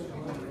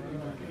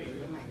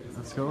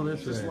 Let's go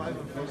this way.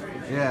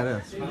 Yeah, it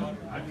is.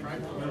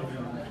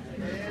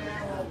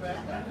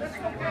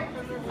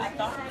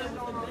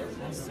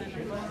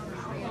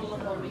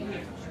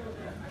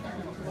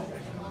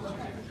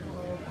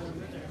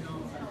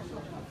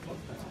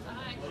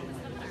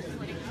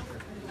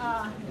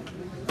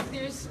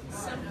 There's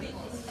something.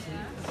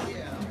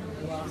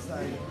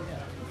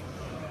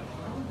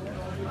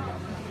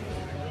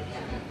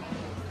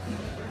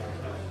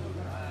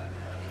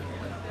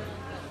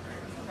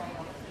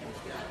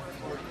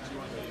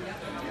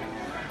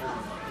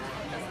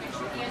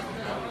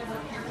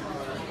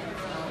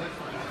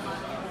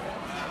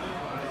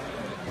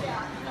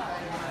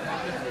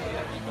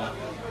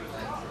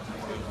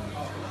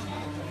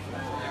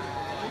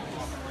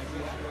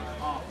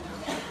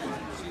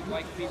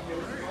 Like people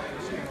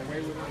just away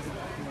with it.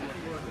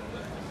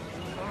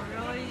 Oh,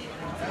 really?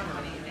 That's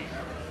funny.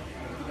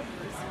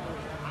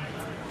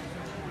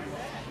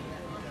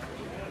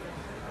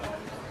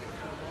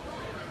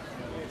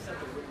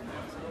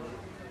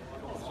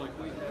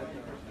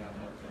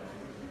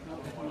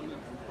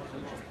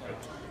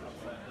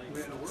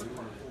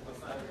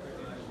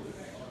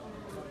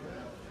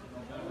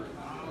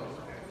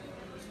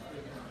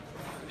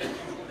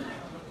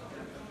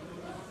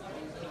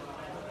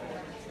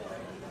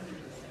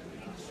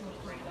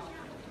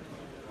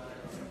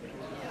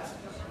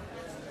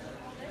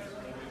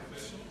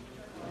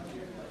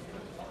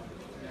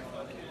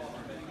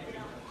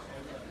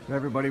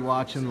 Everybody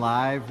watching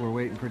live, we're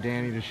waiting for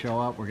Danny to show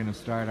up. We're going to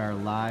start our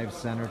live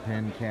center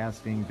pin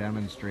casting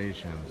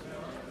demonstrations.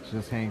 So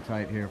just hang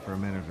tight here for a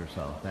minute or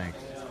so. Thanks.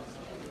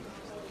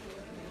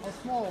 How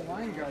small a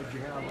line guide you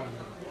have on there?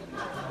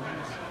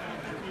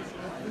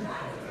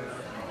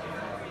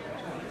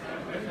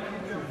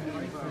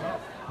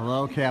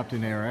 Hello,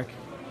 Captain Eric.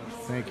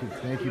 Thank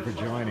you for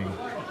joining.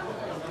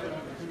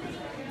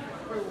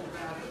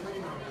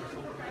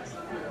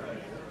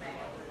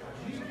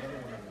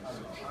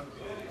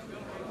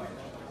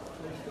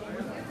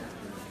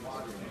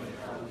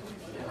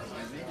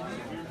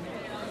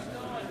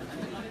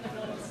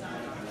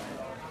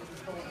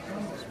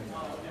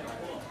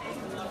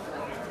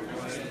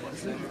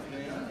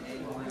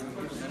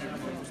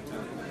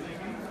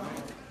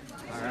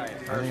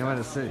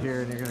 gonna sit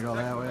here and you're gonna go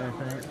that way, I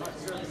think.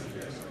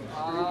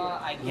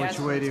 I guess.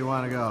 Which way do you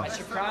want to go? I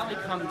should probably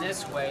come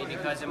this way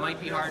because it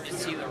might be hard to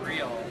see the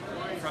reel.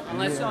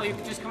 Unless, oh, you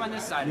could just come on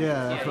this side.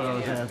 Yeah, that's what I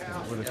was asking.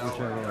 But it's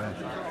whichever way.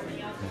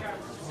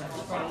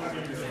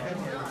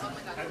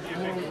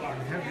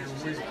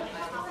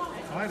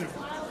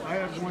 I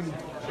had one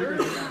bigger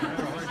than that. I had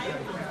a hard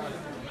time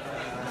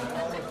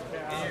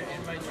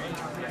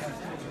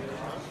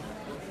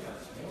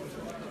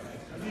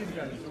These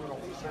guys do it all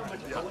the time.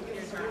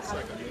 Yeah,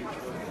 second nature.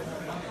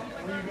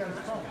 Where you guys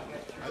from?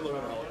 I live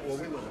in, well,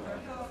 we live in.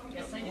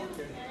 Ski?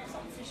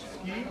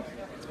 You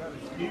got a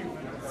ski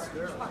when it's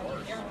there, of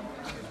course.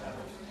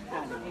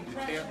 You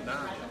can't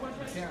not.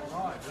 You can't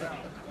ride, yeah.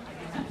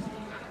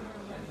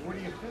 Where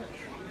do you fish?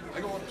 I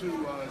go up to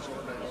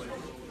Zor Valley,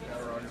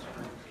 Adirondack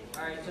Street.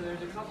 Alright, so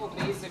there's a couple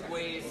basic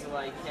ways to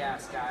like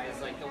cast,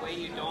 guys. Like the way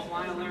you don't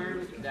want to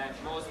learn that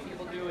most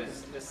people do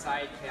is the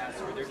side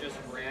cast, where they're just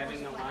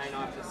grabbing the line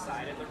off the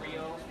side of the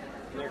reel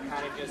and they're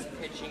kind of just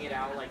pitching it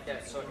out like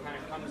this. So it kind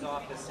of comes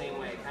off the same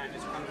way. It kind of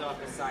just comes off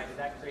the side.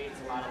 That creates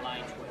a lot of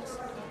line twists.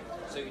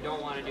 So you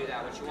don't want to do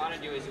that. What you want to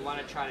do is you want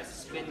to try to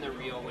spin the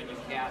reel when you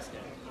cast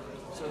it.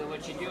 So that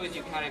what you do is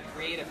you kind of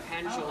create a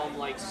pendulum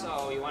like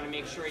so. You want to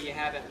make sure you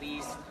have at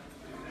least,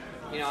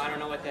 you know, I don't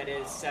know what that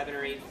is, 7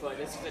 or 8 foot.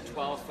 This is a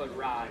 12-foot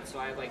rod, so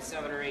I have like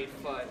 7 or 8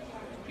 foot.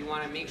 You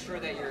want to make sure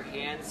that your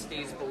hand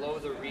stays below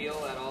the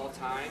reel at all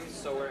times.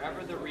 So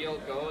wherever the reel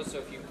goes, so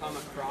if you come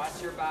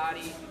across your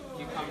body, if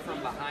you come from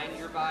behind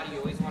your body, you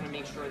always want to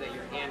make sure that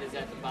your hand is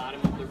at the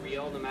bottom of the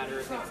reel, no matter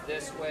if it's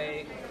this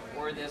way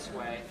or this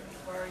way.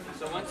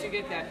 So once you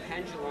get that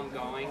pendulum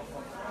going,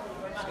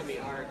 it's going to be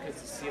hard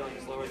because the ceiling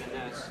is lower than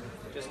this.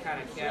 Just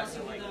kind of cast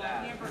it like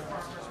that. I'm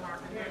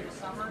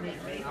going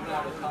to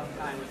have a tough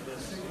time with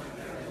this.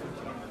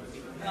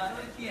 I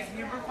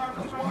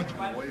was watching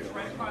the wave, I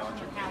was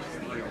watching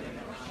the reel.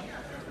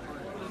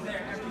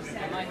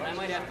 I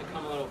might have to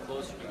come a little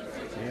closer to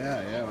you.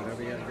 Yeah,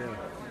 whatever you gotta do.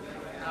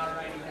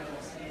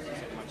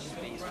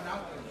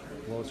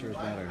 Closer is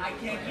better.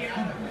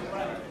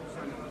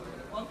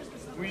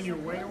 When you're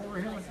way over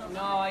here?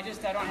 No, I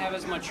don't have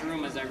as much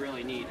room as I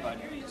really need, but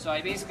so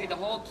I basically, the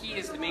whole key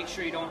is to make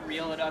sure you don't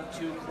reel it up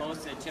too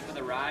close to the tip of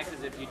the rod,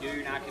 because if you do,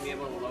 you're not going to be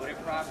able to load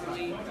it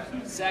properly.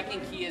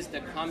 Second key is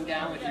to come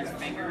down with your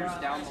fingers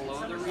down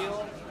below the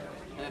reel.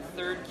 And the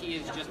third key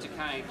is just to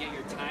kind of get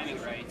your timing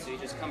right. So you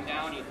just come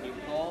down, you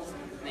pull,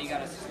 and then you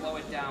got to slow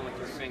it down with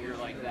your finger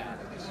like that.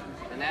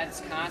 And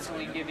that's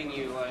constantly giving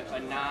you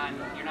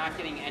you're not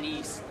getting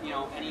any,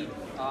 any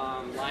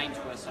line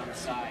twists on the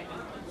side.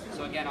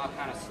 So again, I'll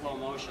kind of slow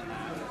motion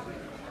that.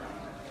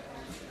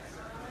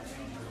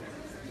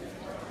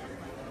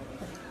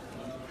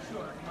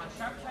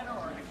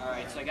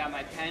 Alright, so I got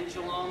my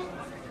pendulum,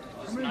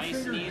 just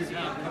nice and easy,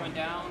 I'm coming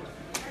down.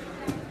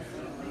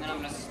 And then I'm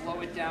going to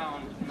slow it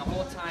down, and the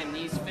whole time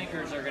these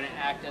fingers are going to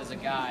act as a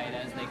guide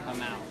as they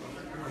come out.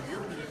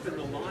 You're keeping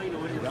the line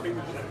on your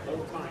fingers the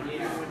whole time.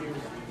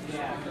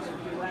 Yeah, because if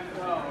you let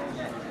go.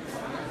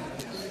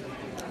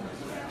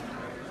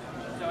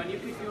 So, and you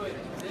could do it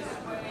this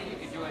way, you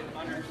could do it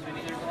under, I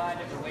mean, there's a lot of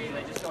different ways,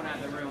 I just don't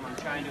have the room, I'm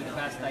trying to do the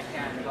best I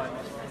can,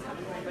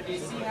 but do you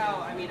see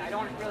how, I mean, I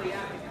don't really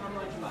have to come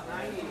much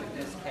behind me with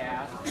this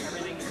cast,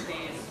 everything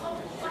stays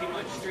pretty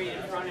much straight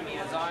in front of me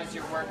as long as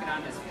you're working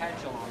on this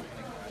pendulum.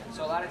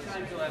 So a lot of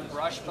times you'll have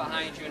brush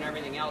behind you and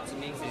everything else, it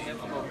makes it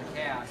difficult to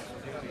cast.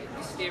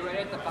 You stay right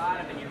at the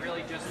bottom and you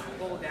really just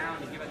pull down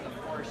to give it the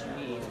force you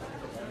need.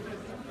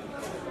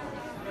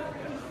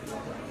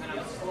 And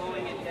I'm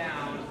slowing it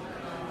down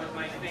with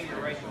my finger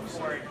right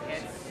before it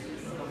hits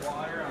the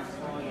water, I'm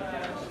slowing it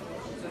down.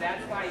 So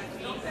that's why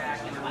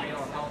feedback in the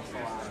reel helps a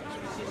lot.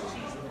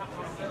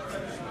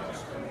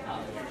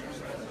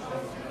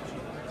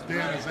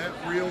 Dan, has that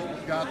reel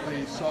got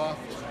the soft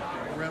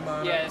rim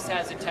on it? Yeah, this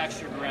has a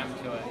textured rim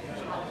to it.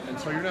 And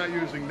so you're not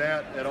using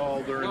that at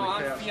all during No, the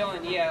I'm cast?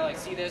 feeling, like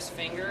see this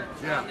finger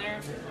on there?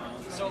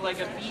 So like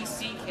a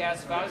BC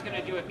cast, if I was going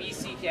to do a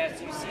BC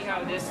cast, you see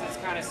how this is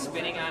kind of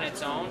spinning on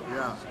its own?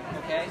 Yeah.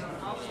 Okay?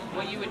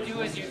 What you would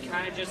do is you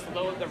kind of just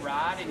load the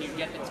rod and you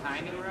get the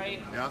timing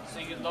right. Yeah. So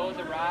you load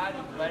the rod,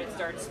 let it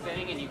start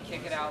spinning, and you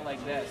kick it out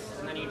like this,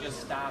 and then you just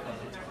stop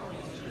it.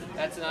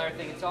 That's another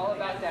thing. It's all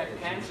about that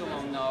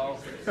pendulum, though.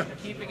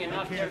 Keeping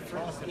enough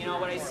difference. You know,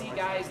 what I see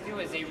guys do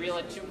is they reel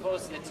it too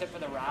close to the tip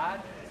of the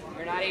rod.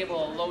 You're not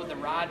able to load the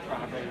rod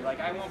properly. Like,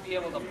 I won't be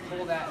able to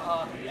pull that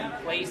up and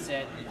place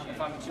it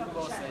if I'm too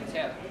close to the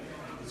tip.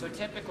 So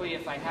typically,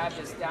 if I have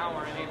this down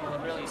where I'm able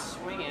to really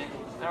swing it,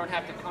 I don't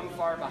have to come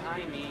far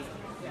behind me.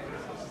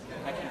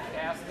 I can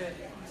cast it,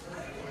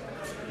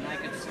 and I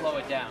can slow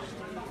it down.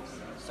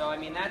 So I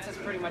mean, that's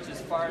pretty much as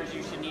far as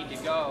you should need to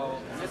go.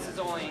 And this is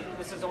only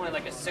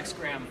like a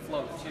 6-gram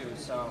float too.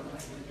 So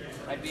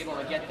I'd be able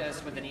to get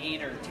this with an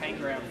 8 or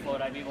 10-gram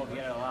float. I'd be able to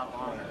get it a lot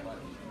longer.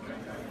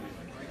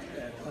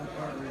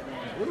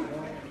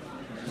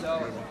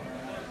 So,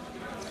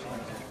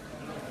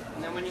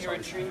 and then then when you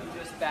retrieve, you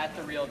just bat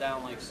the reel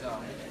down like so.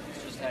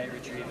 It's just how you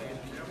retrieve it.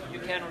 You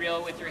can reel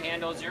it with your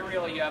handles. Your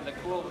reel, you have the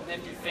cool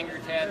nifty finger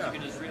tabs. You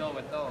can just reel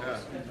with those.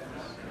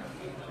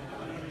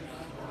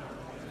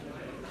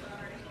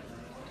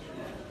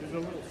 There's a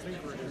little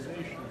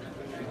synchronization.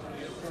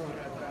 You throw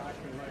that back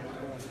and let it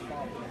go and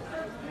pop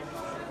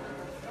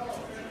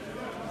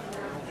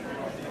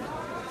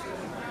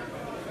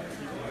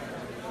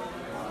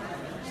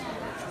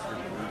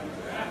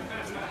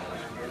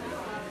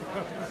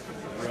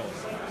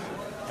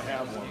I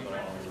have one though.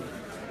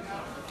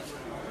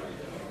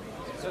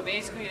 So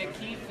basically the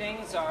key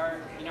things are,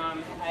 you know,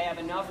 I have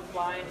enough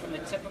line from the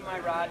tip of my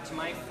rod to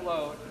my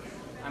float.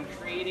 I'm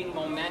creating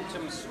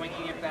momentum,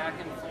 swinging it back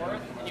and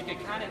forth, and you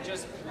could kind of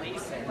just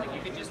place it. Like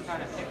you could just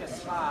kind of pick a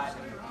spot,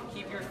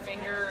 keep your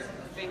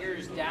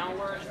fingers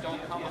downwards,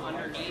 don't come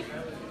underneath,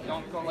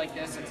 don't go like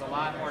this. It's a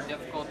lot more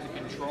difficult to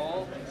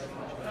control.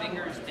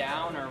 Fingers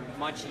down are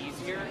much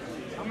easier.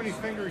 How many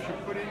fingers you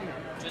put in there?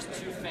 Just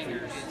 2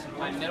 fingers,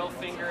 my middle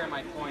finger and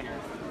my pointer.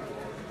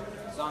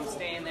 So I'm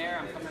staying there,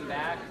 I'm coming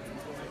back,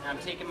 and I'm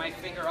taking my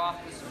finger off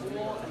the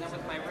spool, and then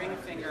with my ring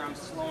finger, I'm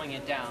slowing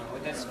it down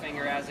with this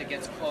finger as it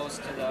gets close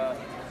to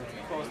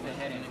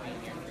hitting.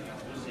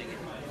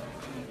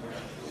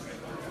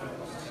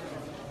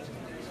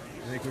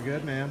 I think we're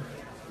good, man.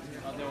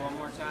 I'll do it one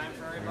more time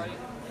for everybody.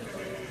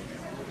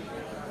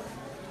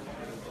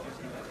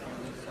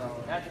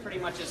 So that's pretty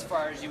much as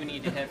far as you would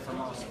need to hit for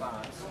most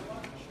spots.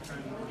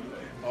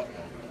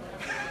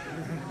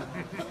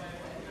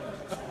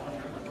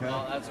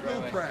 Well, that's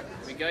right.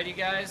 We good, you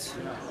guys?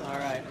 All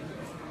right.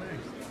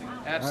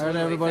 Absolutely. All right,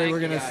 everybody, Thank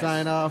we're you, going to guys.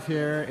 sign off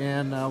here,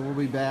 and we'll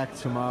be back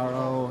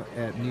tomorrow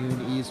at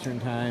noon Eastern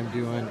time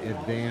doing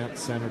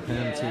advanced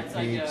centerpin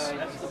techniques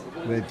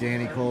with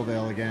Danny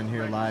Colville again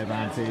here live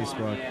on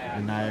Facebook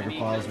in Niagara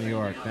Falls, New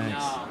York.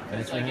 Thanks.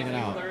 Thanks for hanging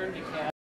out.